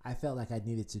 I felt like I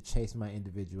needed to chase my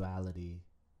individuality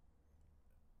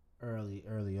early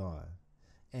on,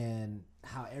 and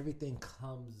how everything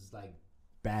comes like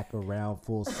back around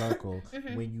full circle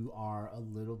when you are a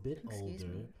little bit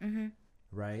older,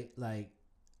 right? Like,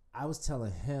 I was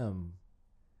telling him,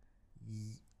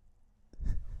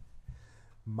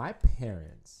 my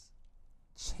parents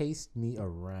chased me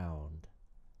around.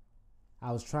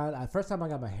 First time I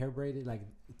got my hair braided, like,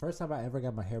 first time I ever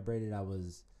got my hair braided, I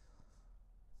was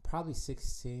probably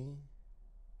 16.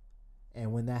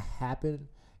 And when that happened,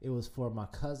 it was for my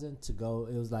cousin to go.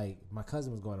 It was like, my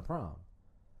cousin was going to prom.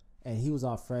 And he was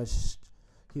all fresh.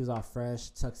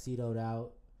 Tuxedoed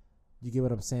out. You get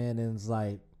what I'm saying? And it's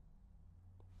like,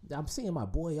 I'm seeing my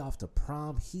boy off to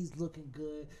prom. He's looking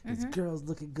good. His girl's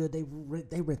looking good. They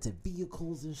rented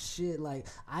vehicles and shit. Like,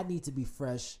 I need to be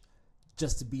fresh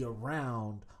just to be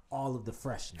around all of the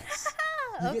freshness.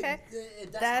 Okay.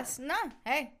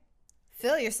 Hey,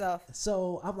 feel yourself.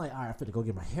 So I'm like, all right, I'm finna go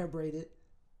get my hair braided.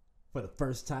 For the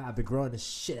first time, I've been growing this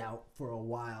shit out for a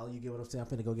while. You get what I'm saying?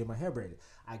 I'm finna go get my hair braided.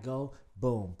 I go,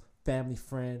 boom, family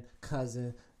friend,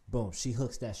 cousin, boom. She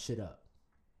hooks that shit up.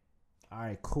 All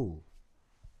right, cool.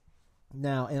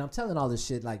 Now, and I'm telling all this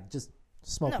shit like just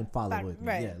smoke and follow with me.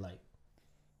 Right. Yeah, like.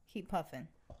 Keep puffing.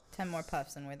 10 more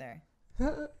puffs and we're there.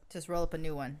 Just roll up a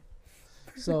new one.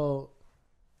 So,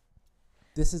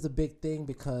 this is a big thing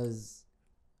because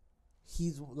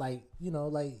he's like,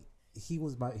 like, he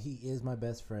is my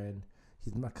best friend.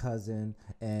 He's my cousin,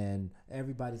 and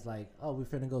everybody's like, "Oh, we're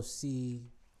finna go see,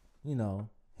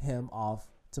 him off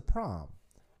to prom."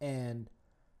 And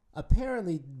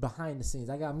apparently behind the scenes,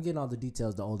 I'm getting all the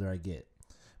details the older I get.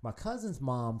 My cousin's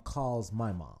mom calls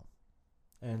my mom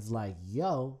and it's like,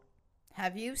 yo,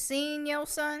 have you seen your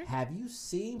son? have you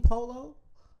seen Polo?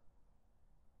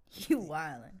 You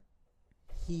wildin'.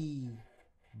 He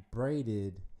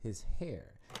braided his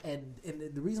hair. And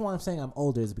the reason why I'm saying I'm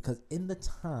older is because in the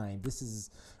time, this is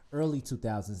early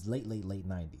 2000s, late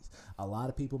 90s. A lot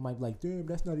of people might be like, damn,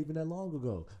 that's not even that long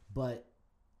ago. But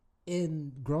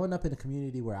in growing up in a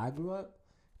community where I grew up,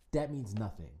 that means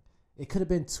nothing. It could have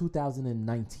been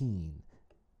 2019.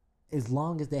 As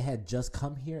long as they had just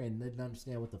come here and didn't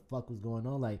understand what the fuck was going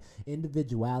on, like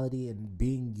individuality and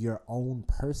being your own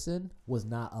person was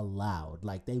not allowed.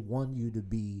 Like they want you to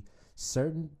be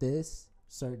certain this,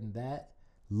 certain that,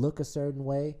 look a certain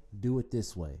way, do it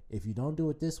this way. If you don't do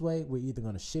it this way, we're either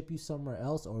going to ship you somewhere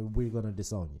else or we're going to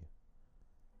disown you.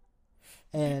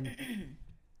 And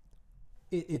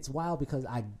it's wild because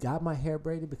I got my hair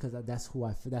braided because that's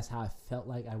how I felt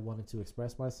like I wanted to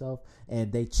express myself,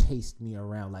 and they chased me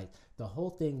around. Like the whole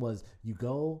thing was,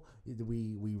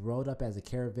 we rode up as a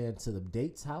caravan to the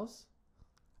date's house.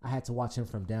 I had to watch him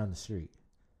from down the street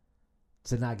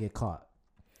to not get caught.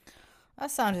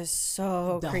 That sounded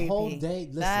so creepy. The whole day,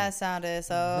 listen, that sounded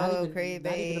so creepy.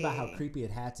 Not even about how creepy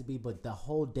it had to be, but the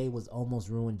whole day was almost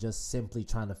ruined just simply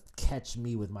trying to catch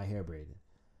me with my hair braided.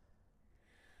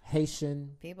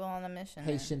 Haitian people on a mission.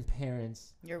 Haitian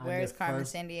parents. Where's Carmen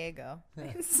Sandiego?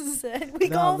 Said we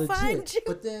gonna find you.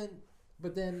 But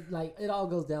then, like it all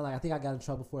goes down. Like I think I got in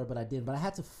trouble for it, but I didn't. But I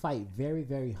had to fight very,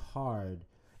 very hard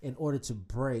in order to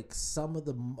break some of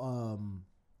the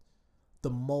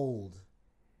mold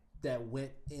that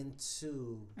went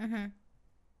into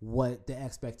what the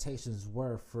expectations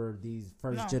were for these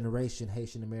first generation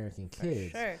Haitian American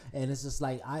kids. Sure. And it's just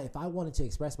like if I wanted to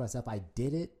express myself, I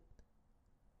did it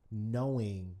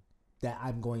knowing that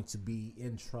I'm going to be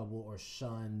in trouble or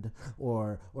shunned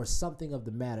or something of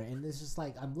the matter. And it's just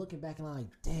like I'm looking back and I'm like,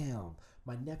 damn,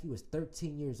 my nephew is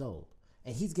 13 years old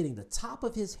and he's getting the top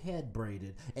of his head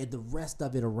braided and the rest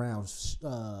of it around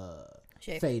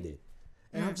faded.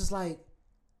 And I'm just like,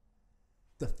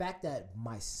 the fact that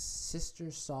my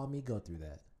sister saw me go through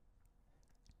that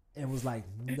and was like,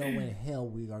 no in hell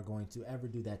we are going to ever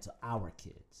do that to our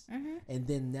kids. And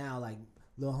then now, like,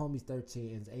 little homie's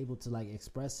 13 and is able to, like,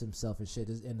 express himself and shit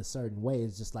in a certain way.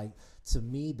 It's just, like, to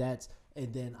me, that's...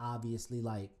 And then, obviously,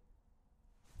 like,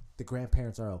 the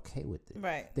grandparents are okay with it.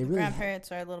 Right. The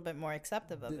grandparents are a little bit more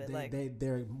accepting of it.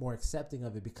 They're more accepting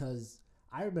of it because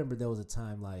I remember there was a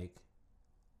time, like...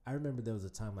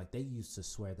 they used to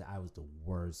swear that I was the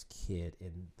worst kid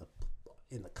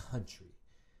in the country,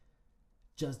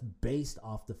 just based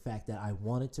off the fact that I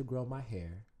wanted to grow my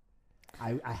hair.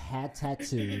 I had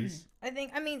tattoos.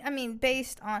 I mean,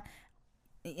 based on,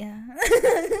 yeah.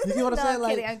 You get what I'm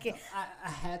saying? I'm kidding. I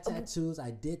had tattoos.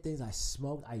 I did things. I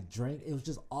smoked. I drank. It was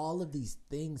just all of these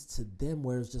things to them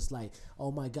where it's just like,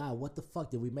 oh my God, what the fuck?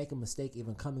 Did we make a mistake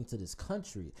even coming to this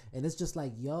country? And it's just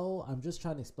like, yo, I'm just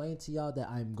trying to explain to y'all that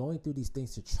I'm going through these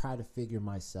things to try to figure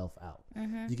myself out.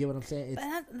 You get what I'm saying?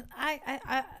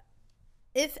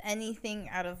 If anything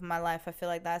out of my life, I feel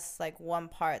like that's like one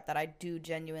part that I do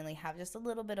genuinely have just a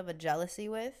little bit of a jealousy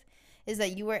with, is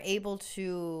that you were able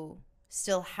to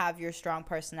still have your strong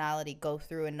personality go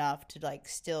through enough to like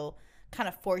still kind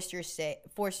of force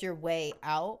your way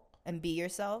out and be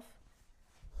yourself.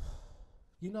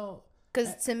 You know,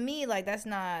 because to me, like that's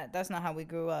not how we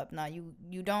grew up. No,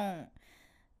 you don't.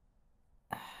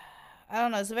 I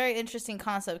don't know. It's a very interesting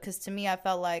concept because to me, I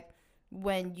felt like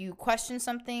when you question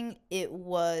something, it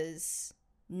was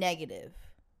negative.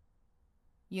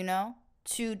 You know,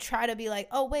 to try to be like,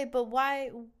 oh wait, but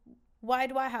why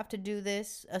do I have to do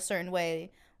this a certain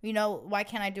way? You know, why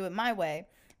can't I do it my way?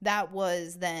 That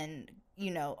was then,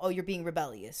 you know, oh, you're being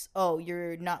rebellious. Oh,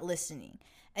 you're not listening.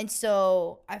 And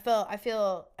so I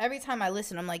feel every time I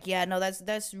listen, I'm like, yeah, no,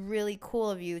 that's really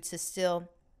cool of you to still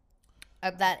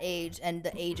at that age and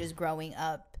the age is growing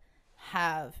up,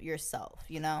 have yourself,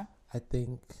 you know? I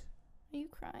think. Are you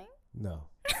crying? No.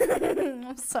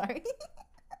 I'm sorry.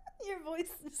 Your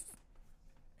voice is.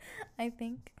 I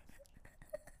think.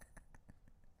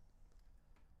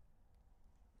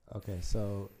 Okay,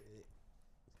 so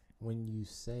when you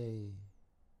say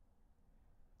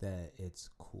that it's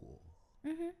cool,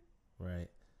 right?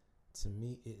 To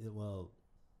me,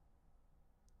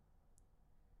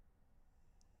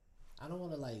 I don't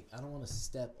want to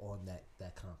step on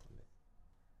that compliment.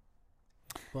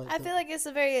 But I feel like it's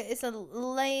a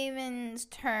layman's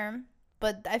term,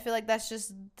 but I feel like that's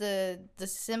just the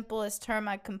simplest term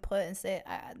I can put and say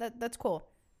that's cool.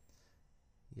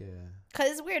 Yeah.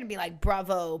 Because it's weird to be like,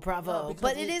 bravo, bravo. No,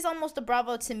 but it is almost a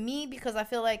bravo to me because I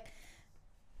feel like...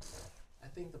 I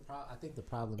think the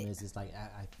problem is like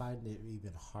I find it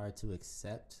even hard to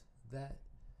accept that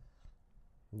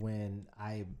when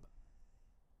I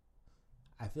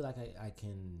feel like I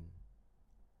can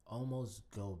almost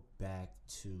go back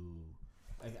to...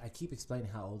 I keep explaining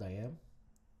how old I am,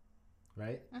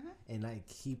 right? And I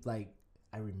keep like...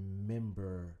 I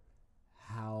remember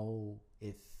how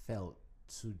it felt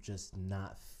to just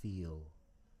not feel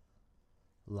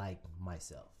like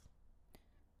myself.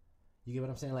 You get what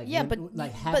I'm saying? Like, yeah,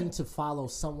 having to follow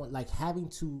someone, like having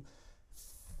to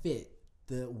fit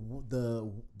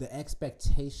the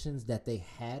expectations that they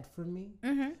had for me,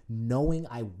 knowing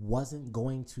I wasn't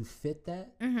going to fit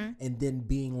that, and then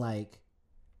being like,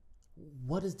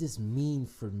 what does this mean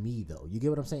for me though? You get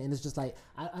what I'm saying? And it's just like,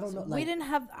 I don't know. Like,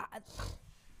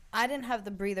 I didn't have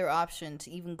the breather option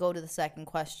to even go to the second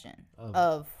question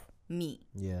of me.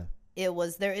 Yeah. It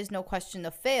was, there is no question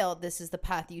of fail. This is the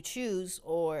path you choose,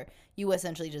 or you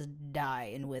essentially just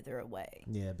die and wither away.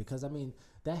 Yeah, because I mean,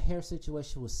 that hair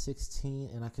situation was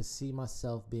 16, and I could see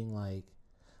myself being like,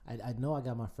 I know I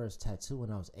got my first tattoo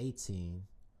when I was 18.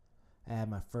 I had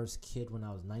my first kid when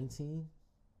I was 19.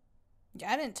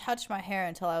 I didn't touch my hair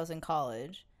until I was in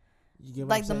college. You get what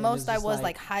Like I'm the saying? most I was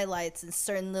like highlights and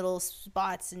certain little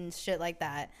spots and shit like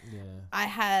that. Yeah. I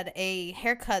had a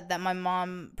haircut that my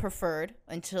mom preferred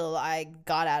until I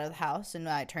got out of the house and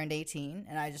I turned 18,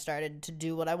 and I just started to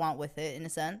do what I want with it in a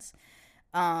sense.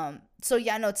 So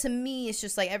yeah, no, to me it's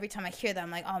just like every time I hear that I'm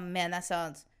like, oh man, that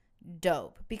sounds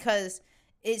dope, because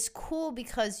it's cool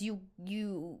because you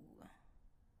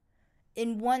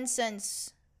in one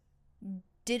sense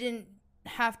didn't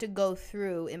have to go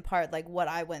through in part like what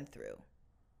I went through.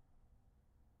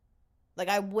 Like,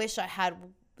 I wish I had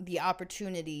the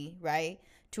opportunity, right,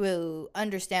 to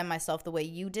understand myself the way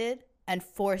you did and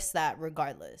force that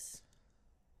regardless,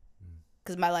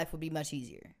 because my life would be much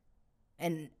easier,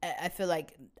 and I feel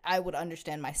like I would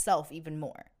understand myself even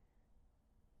more.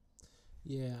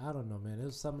 Yeah, I don't know, man. It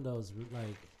was some of those,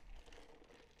 like,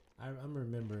 I'm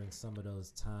remembering some of those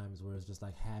times where it's just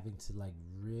like having to like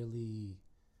really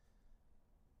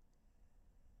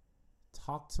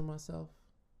talk to myself.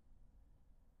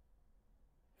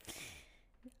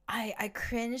 I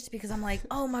cringed because I'm like,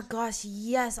 oh my gosh,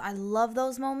 yes, I love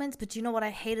those moments. But you know what I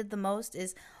hated the most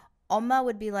is Oma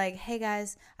would be like, hey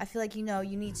guys, I feel like, you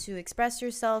need to express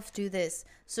yourself, do this.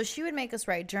 So she would make us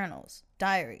write journals,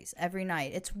 diaries every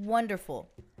night. It's wonderful.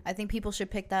 I think people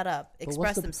should pick that up,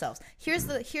 express themselves. Here's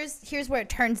where it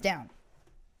turns down.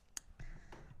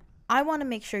 I want to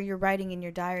make sure you're writing in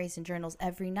your diaries and journals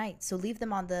every night. So leave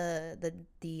them on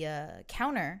the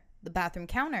counter, the bathroom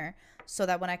counter, so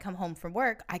that when I come home from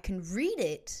work, I can read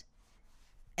it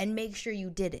and make sure you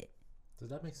did it. Does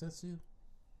that make sense to you?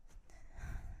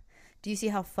 Do you see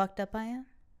how fucked up I am?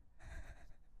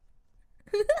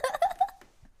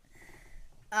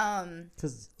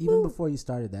 Because even before you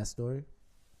started that story,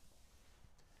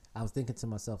 I was thinking to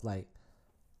myself, like,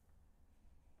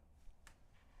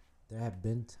 there have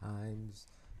been times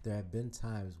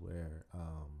where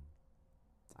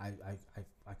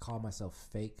I call myself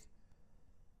fake,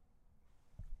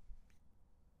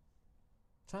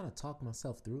 trying to talk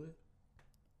myself through it,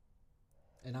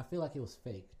 and I feel like it was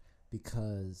fake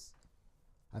because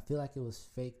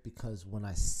when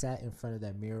I sat in front of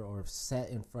that mirror or sat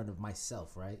in front of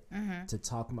myself, right, to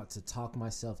talk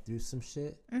myself through some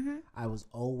shit, I was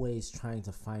always trying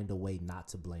to find a way not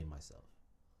to blame myself.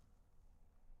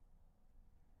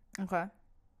 Okay.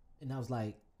 And I was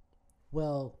like,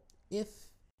 well, if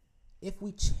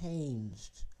we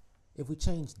changed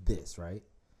this, right,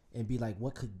 and be like,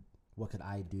 what could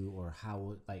I do, or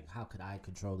how could I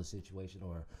control the situation,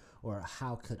 or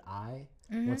how could I?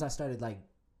 Once I started like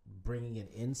bringing it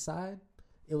inside,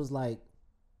 it was like,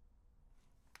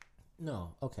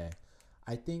 no, okay.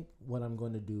 I think what I'm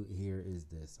going to do here is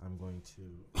this. I'm going to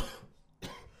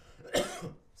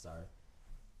sorry.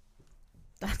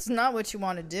 That's not what you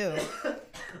want to do.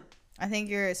 I think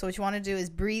so what you want to do is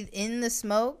breathe in the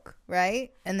smoke,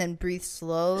 right? And then breathe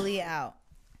slowly out.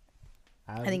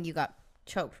 I think you got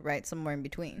choked right somewhere in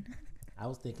between. I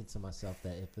was thinking to myself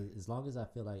that as long as I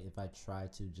feel like if I try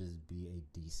to just be a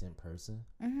decent person,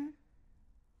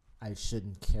 I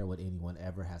shouldn't care what anyone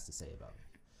ever has to say about me.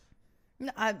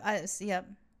 No, yep.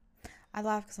 I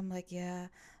laugh because I'm like, yeah,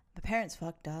 my parents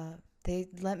fucked up. They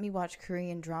let me watch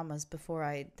Korean dramas before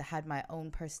I had my own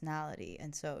personality.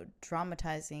 And so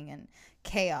dramatizing and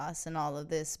chaos and all of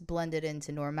this blended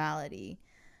into normality.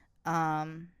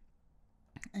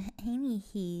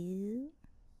 Anywho.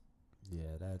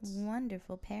 Yeah, that's...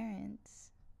 Wonderful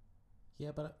parents. Yeah,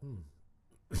 but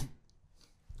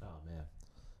Oh man,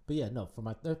 but yeah, no. For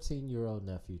my 13-year-old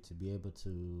nephew to be able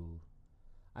to,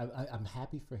 I'm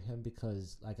happy for him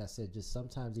because, like I said, just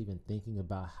sometimes even thinking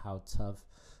about how tough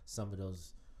some of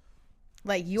those,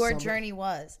 like your journey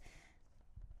was.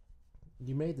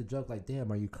 You made the joke like,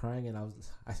 "Damn, are you crying?" And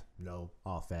no,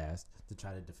 all fast to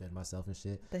try to defend myself and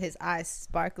shit. But his eyes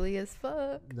sparkly as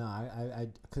fuck. No, I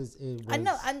because it was. I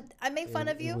know. I make fun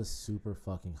of you. It was super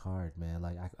fucking hard, man.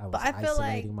 Like I was I feel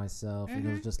isolating myself, and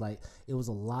it was just like it was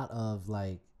a lot of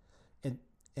like,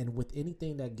 and with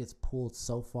anything that gets pulled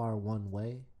so far one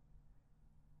way,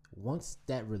 once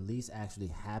that release actually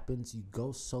happens, you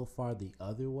go so far the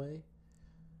other way.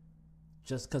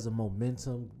 Just because of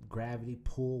momentum, gravity,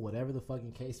 pull, whatever the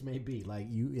fucking case may be, like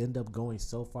you end up going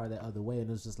so far that other way, and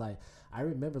it's just like I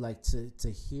remember, like to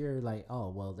hear, like, oh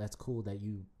well, that's cool that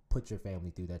you put your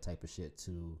family through that type of shit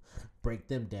to break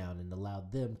them down and allow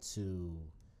them to.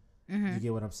 You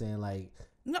get what I'm saying? Like,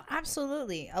 no,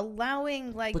 absolutely,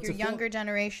 allowing like your younger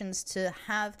generations to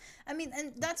have. I mean,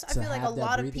 and that's I feel like a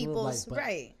lot of people's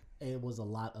right. It was a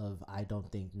lot of I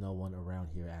don't think no one around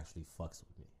here actually fucks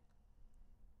with me.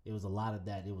 It was a lot of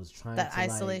that. It was trying that to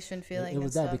isolation like, feeling. It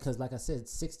was that because, like I said,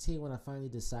 16 when I finally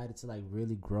decided to like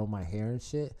really grow my hair and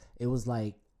shit. It was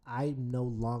like I'm no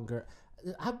longer.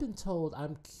 I've been told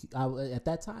at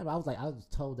that time I was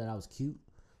told that I was cute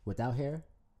without hair,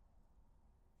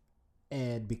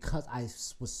 and because I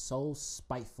was so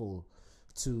spiteful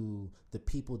to the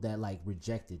people that like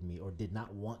rejected me or did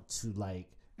not want to like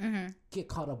get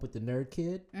caught up with the nerd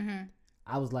kid,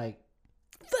 I was like,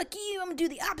 fuck you, I'm gonna do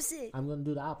the opposite. I'm gonna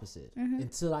do the opposite.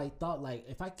 Until I thought, like,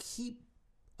 if I keep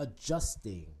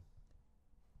adjusting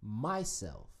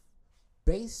myself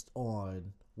based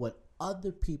on what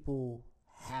other people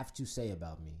have to say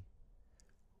about me,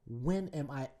 when am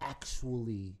I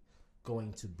actually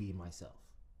going to be myself?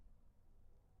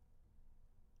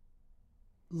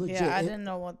 Legit, yeah, I didn't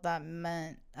know what that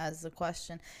meant as a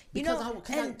question. Because I didn't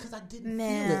feel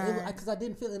it. Because I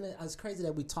didn't feel it. It's crazy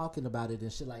that we talking about it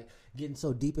and shit, like getting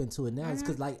so deep into it now. It's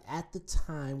because like at the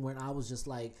time when I was just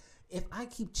like, if I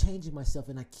keep changing myself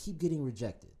and I keep getting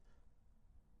rejected.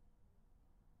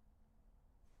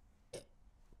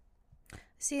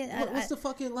 See, what's the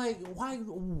fucking like?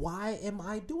 Why am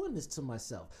I doing this to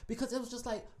myself? Because it was just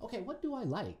like, okay, what do I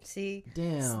like? See,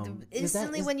 damn.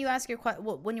 Instantly, when you ask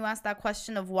that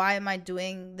question of why am I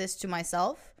doing this to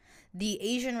myself, the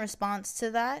Asian response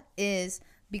to that is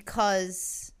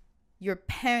because your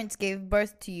parents gave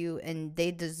birth to you and they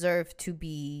deserve to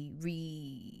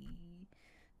be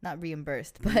not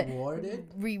reimbursed, but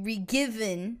rewarded,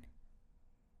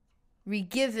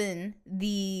 regiven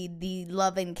the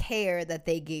love and care that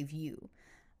they gave you.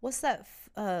 What's that?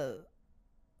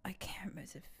 I can't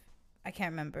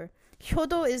remember.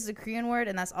 Hyodo is the Korean word,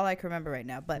 and that's all I can remember right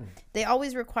now. But they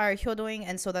always require hyodoing,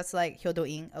 and so that's like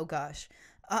hyodoing. Oh gosh,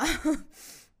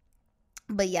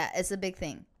 but yeah, it's a big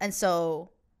thing, and so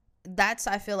that's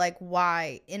I feel like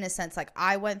why, in a sense, like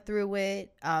I went through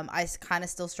it. I kind of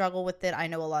still struggle with it. I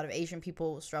know a lot of Asian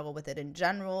people struggle with it in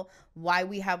general. Why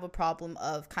we have a problem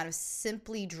of kind of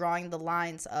simply drawing the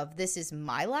lines of this is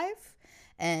my life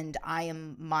and I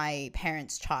am my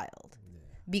parents' child,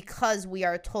 because we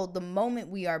are told the moment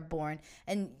we are born.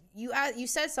 And you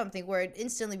said something where it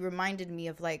instantly reminded me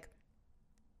of like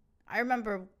I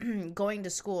remember going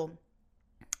to school.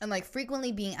 And like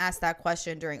frequently being asked that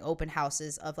question during open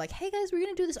houses of like, hey guys, we're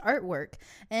gonna do this artwork,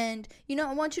 and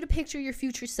I want you to picture your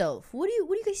future self. What do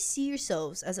you guys see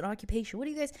yourselves as an occupation? What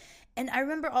do you guys? And I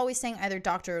remember always saying either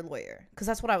doctor or lawyer, because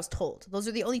that's what I was told. Those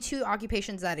are the only two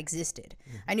occupations that existed.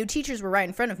 I knew teachers were right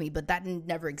in front of me, but that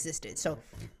never existed. So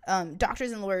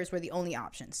doctors and lawyers were the only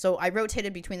options. So I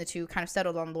rotated between the two, kind of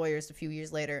settled on lawyers a few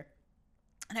years later.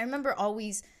 And I remember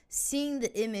always seeing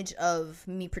the image of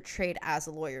me portrayed as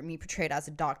a lawyer, me portrayed as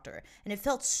a doctor, and it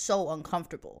felt so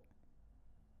uncomfortable.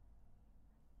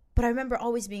 But I remember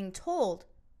always being told,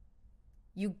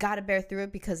 you gotta bear through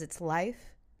it because it's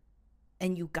life,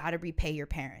 and you gotta repay your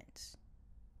parents.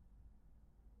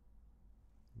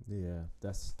 Yeah,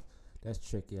 that's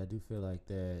tricky. I do feel like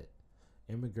that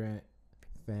immigrant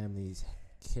families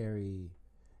carry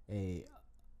a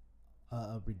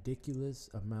ridiculous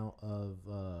amount of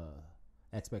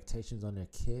expectations on their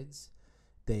kids.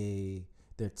 Their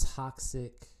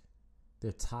toxic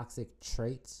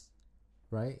traits,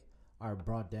 right, are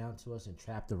brought down to us and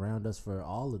trapped around us for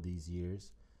all of these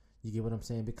years. You get what I'm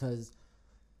saying? Because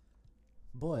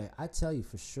boy, I tell you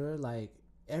for sure, like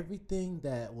everything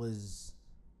that was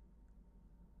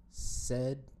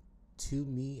said to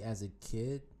me as a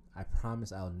kid, I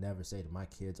promise I'll never say to my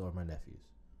kids or my nephews.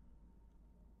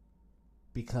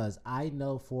 Because I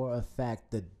know for a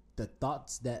fact that the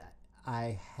thoughts that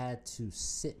I had to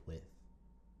sit with.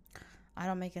 I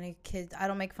don't make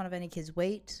fun of any kids'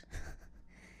 weight.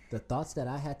 The thoughts that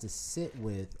I had to sit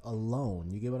with alone.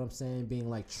 You get what I'm saying? Being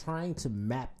like trying to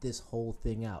map this whole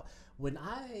thing out. When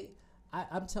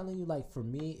I'm telling you, like, for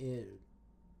me,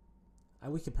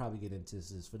 we could probably get into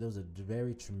this, but there was a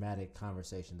very traumatic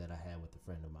conversation that I had with a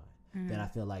friend of mine that I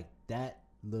feel like that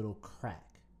little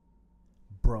crack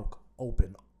broke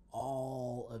open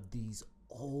all of these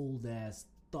old ass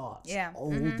thoughts,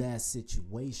 old ass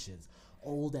situations,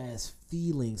 old ass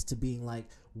feelings, to being like,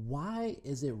 why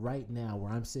is it right now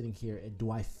where I'm sitting here and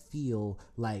do I feel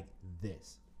like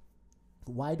this?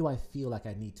 Why do I feel like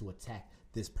I need to attack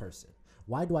this person?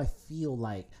 Why do I feel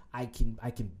like I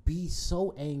can be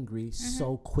so angry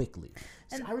so quickly?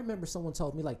 So I remember someone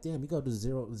told me, like, damn, you go to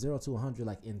zero to 100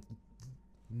 like in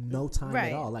no time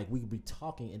at all. Like, we could be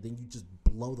talking and then you just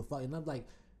blow the fuck. And I'm like,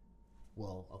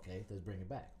 well, okay, let's bring it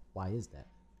back. Why is that?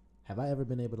 Have I ever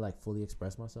been able to, like, fully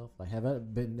express myself? Like, have I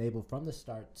been able, from the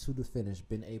start to the finish,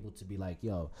 been able to be like,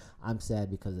 yo, I'm sad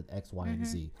because of X, Y, and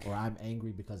Z, or I'm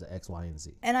angry because of X, Y, and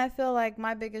Z? And I feel like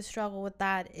my biggest struggle with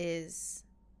that is,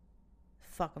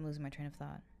 fuck, I'm losing my train of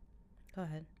thought. Go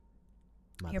ahead.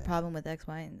 Your problem with X,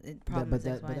 Y, and but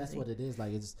that's what it is.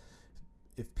 Like, it's,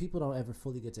 if people don't ever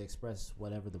fully get to express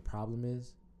whatever the problem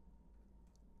is,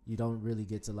 you don't really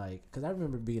get to, like, because I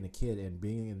remember being a kid and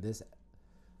being in this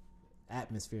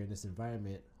atmosphere, in this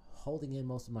environment, holding in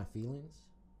most of my feelings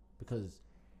because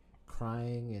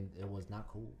crying and it was not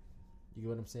cool. You get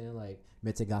what I'm saying? Like,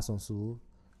 mete garçon sous,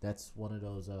 that's one of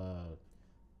those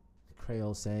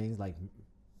Creole sayings, like,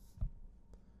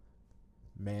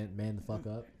 man the fuck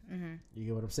up. You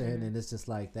get what I'm saying? And it's just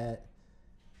like that.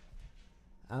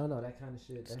 I don't know, that kind of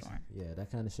shit. That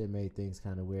kind of shit made things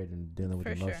kind of weird and dealing with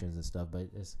emotions and stuff. But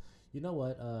it's, you know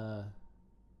what?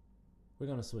 We're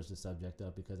gonna switch the subject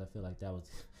up because I feel like that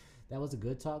was a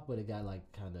good talk, but it got, like,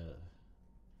 kind of.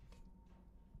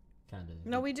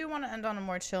 No, we do want to end on a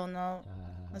more chill note.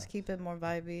 Let's keep it more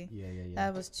vibey. Yeah.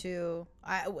 That was too.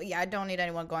 I don't need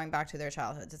anyone going back to their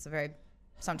childhoods.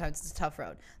 Sometimes it's a tough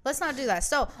road. Let's not do that.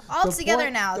 So all together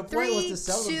now. The 3,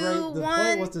 2, 1. The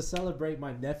point was to celebrate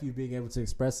my nephew being able to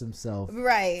express himself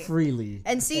freely.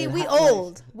 And see, we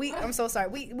old. I'm so sorry.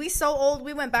 We so old.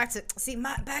 We went back to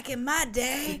back in my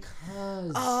day.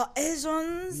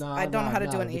 Asians. I don't know how to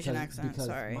do an Asian accent.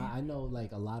 Sorry. I know,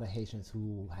 like, a lot of Haitians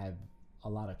who have a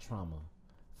lot of trauma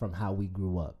from how we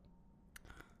grew up.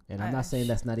 And I'm not saying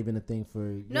that's not even a thing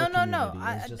for your community.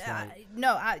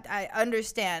 I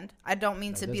understand. I don't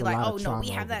mean to be like, oh, no, we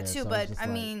have that too. But, I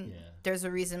mean, there's a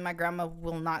reason my grandma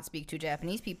will not speak to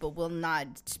Japanese people, will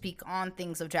not speak on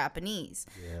things of Japanese.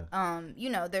 Yeah.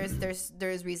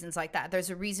 There's reasons like that. There's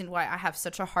a reason why I have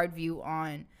such a hard view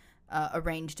on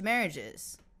arranged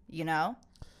marriages, you know?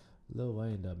 Lil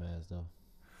Wayne dumbass, though.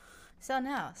 So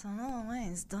Lil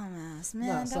Wayne's dumbass.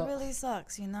 Man, that really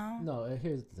sucks, you know? No,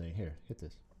 here's the thing. Here, hit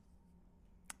this.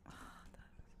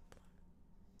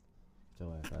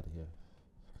 Your ass out of here.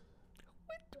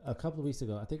 A couple of weeks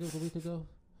ago, I think it was a week ago,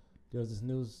 there was this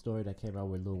news story that came out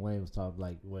where Lil Wayne was talking,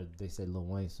 like, where they said Lil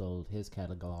Wayne sold his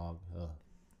catalog.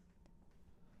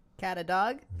 Cat a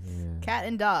dog? Yeah. Cat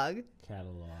and dog.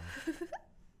 Catalog.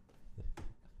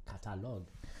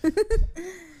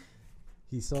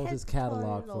 He sold his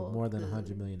catalog for more than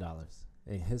 $100 million.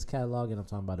 And his catalog, and I'm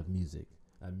talking about of music.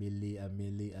 A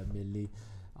milli,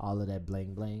 all of that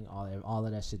bling bling, all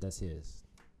of that shit, that's his.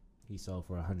 He sold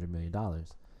for $100 million.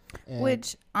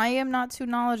 Which I am not too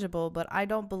knowledgeable, but I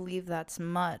don't believe that's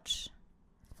much.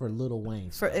 For Lil Wayne.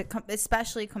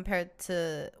 Especially compared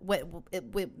to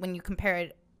when you compare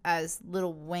it as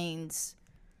Lil Wayne's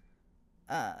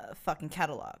fucking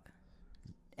catalog.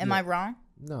 Am I wrong?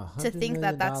 No. To think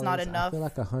that that's not enough. I feel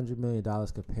like $100 million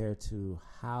compared to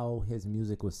how his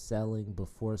music was selling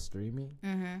before streaming.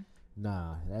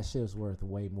 Nah, that shit was worth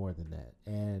way more than that.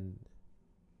 And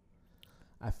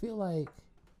I feel like,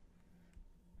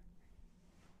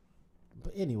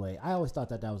 but anyway, I always thought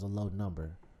that was a low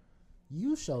number.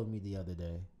 You showed me the other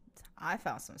day. I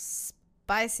found some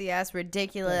spicy ass,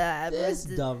 ridiculous.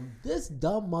 This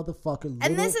dumb motherfucker.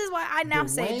 And this is why I now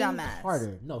say dumbass.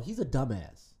 Carter. No, he's a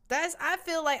dumbass. I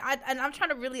feel like I'm trying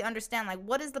to really understand, like,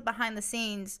 what is the behind the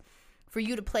scenes for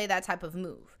you to play that type of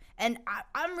move? And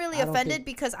I'm really offended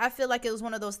because I feel like it was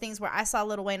one of those things where I saw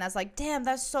Lil Wayne. I was like, damn,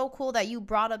 that's so cool that you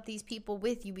brought up these people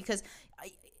with you. Because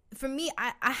for me,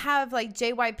 I have, like,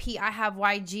 JYP, I have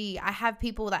YG, I have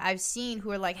people that I've seen who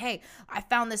are like, hey, I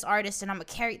found this artist and I'm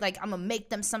gonna make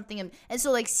them something. And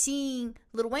so, like, seeing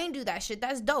Lil Wayne do that shit,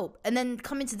 that's dope. And then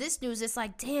coming to this news, it's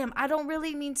like, damn, I don't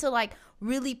really mean to, like,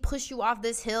 really push you off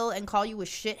this hill and call you a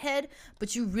shithead,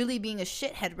 but you really being a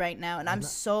shithead right now, and I'm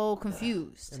so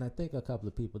confused. And I think a couple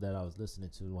of people that I was listening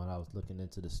to when I was looking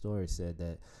into the story said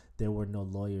that there were no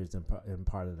lawyers in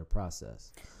part of the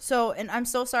process. So, and I'm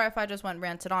so sorry if I just went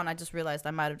ranted on. I just realized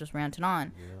I might have just ranted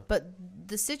on. Yeah. But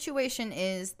the situation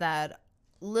is that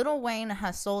Lil Wayne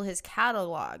has sold his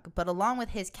catalog, but along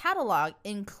with his catalog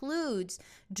includes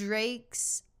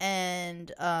Drake's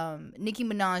and Nicki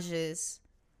Minaj's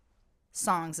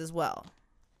songs as well.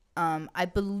 I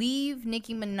believe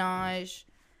Nicki Minaj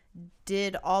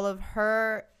did all of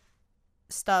her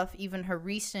stuff, even her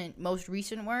most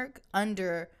recent work,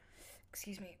 under,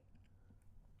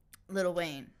 Lil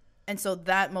Wayne. And so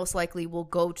that most likely will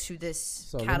go to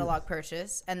this catalog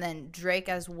purchase. And then Drake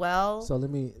as well. So let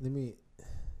me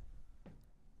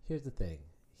here's the thing.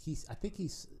 I think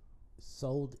he's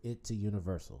sold it to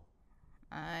Universal.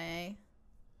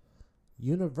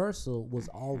 Universal was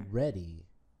already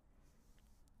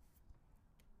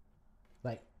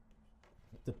like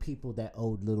the people that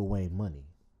owed Lil Wayne money.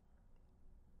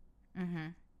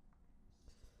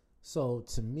 So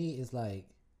to me, it's like,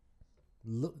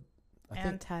 look,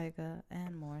 and Tyga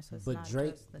and more. So it's but not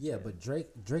Drake, just the yeah, two. but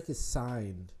Drake is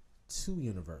signed to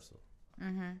Universal.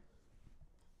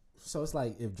 So it's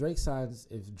like if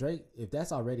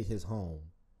that's already his home,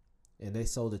 and they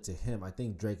sold it to him, I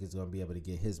think Drake is going to be able to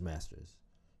get his masters.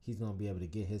 He's going to be able to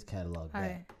get his catalog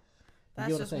back.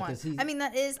 That's just one. I mean,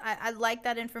 that is, I like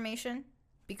that information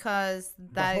because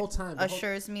that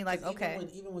assures me, like, okay.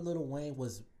 Even when Lil Wayne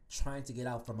was trying to get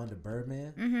out from under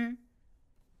Birdman,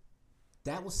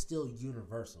 that was still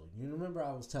Universal. You remember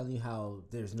I was telling you how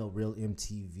there's no real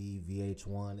MTV,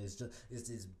 VH1. It's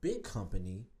this big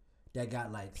company that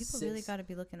got like people really got to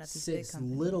be looking at these big six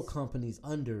companies. little companies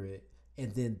under it.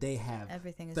 And then they have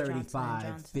everything is 35,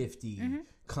 Johnson. 50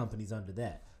 companies under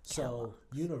that. So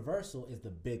Universal is the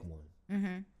big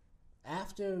one.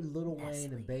 After Lil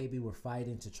Wayne and Baby were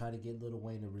fighting to try to get Lil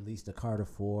Wayne to release the Carter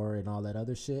 4 and all that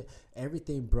other shit,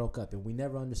 everything broke up. And we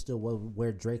never understood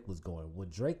where Drake was going. Well,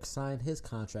 Drake signed his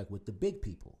contract with the big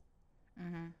people.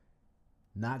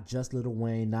 Not just Lil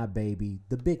Wayne, not Baby,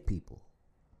 the big people.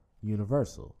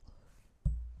 Universal.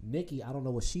 Nicki, I don't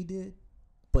know what she did.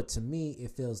 But to me,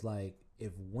 it feels like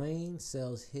if Wayne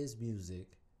sells his music,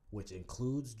 which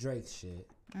includes Drake's shit,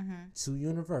 to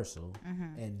Universal,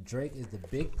 and Drake is the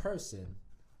big person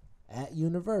at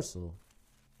Universal,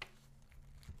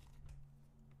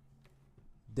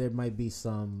 there might be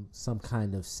some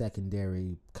kind of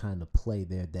secondary kind of play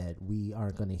there that we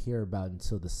aren't going to hear about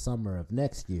until the summer of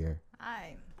next year.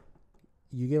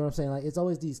 You get what I'm saying? Like, it's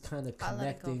always these kind of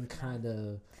connecting kind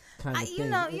of things. You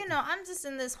know, I'm just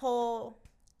in this whole...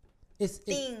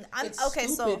 thing.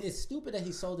 It's stupid that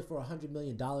he sold it for $100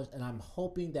 million, and I'm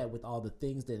hoping that with all the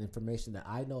things, the information that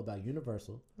I know about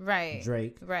Universal,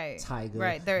 Drake,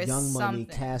 Tyga, there is Young Money,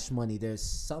 Cash Money, there's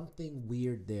something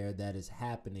weird there that is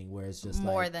happening where it's just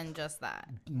more than just that.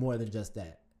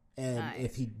 And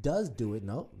if he does do it,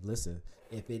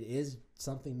 if it is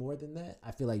something more than that, I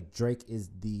feel like Drake is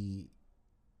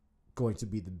going to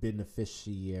be the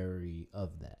beneficiary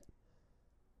of that.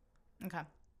 Okay.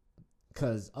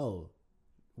 Cause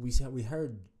we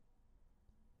heard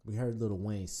Lil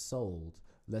Wayne sold.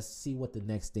 Let's see what the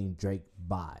next thing Drake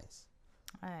buys.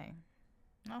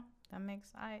 No, that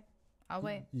makes I'll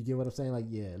wait. You get what I'm saying? Like,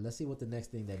 yeah, let's see what the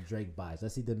next thing that Drake buys.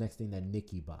 Let's see the next thing that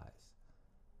Nicki buys.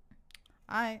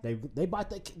 They bought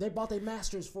their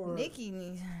masters for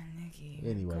Nicki.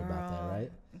 Anyway, girl, about that, right?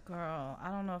 Girl, I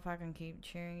don't know if I can keep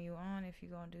cheering you on if you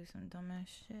gonna do some dumbass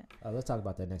shit. Let's talk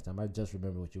about that next time. I just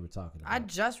remembered what you were talking about. I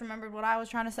just remembered what I was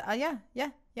trying to say. Yeah.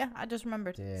 I just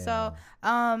remembered. Damn. So,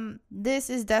 this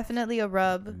is definitely a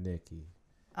rub. Nicki.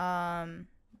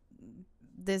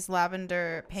 This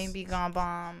Lavender Pain Be Gone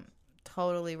bomb,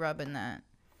 totally rubbing that.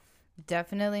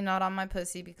 Definitely not on my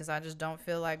pussy because I just don't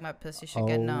feel like my pussy should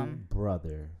get numb.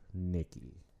 Brother,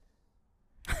 Nicki.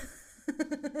 I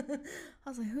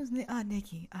was like, who's Nicki?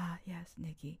 Nicki. Yes,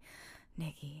 Nicki.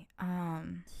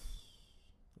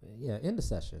 Yeah, end the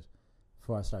session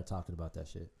before I start talking about that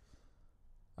shit.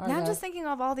 Now I'm just thinking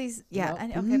of all these. Yeah.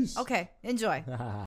 No, Okay. Enjoy.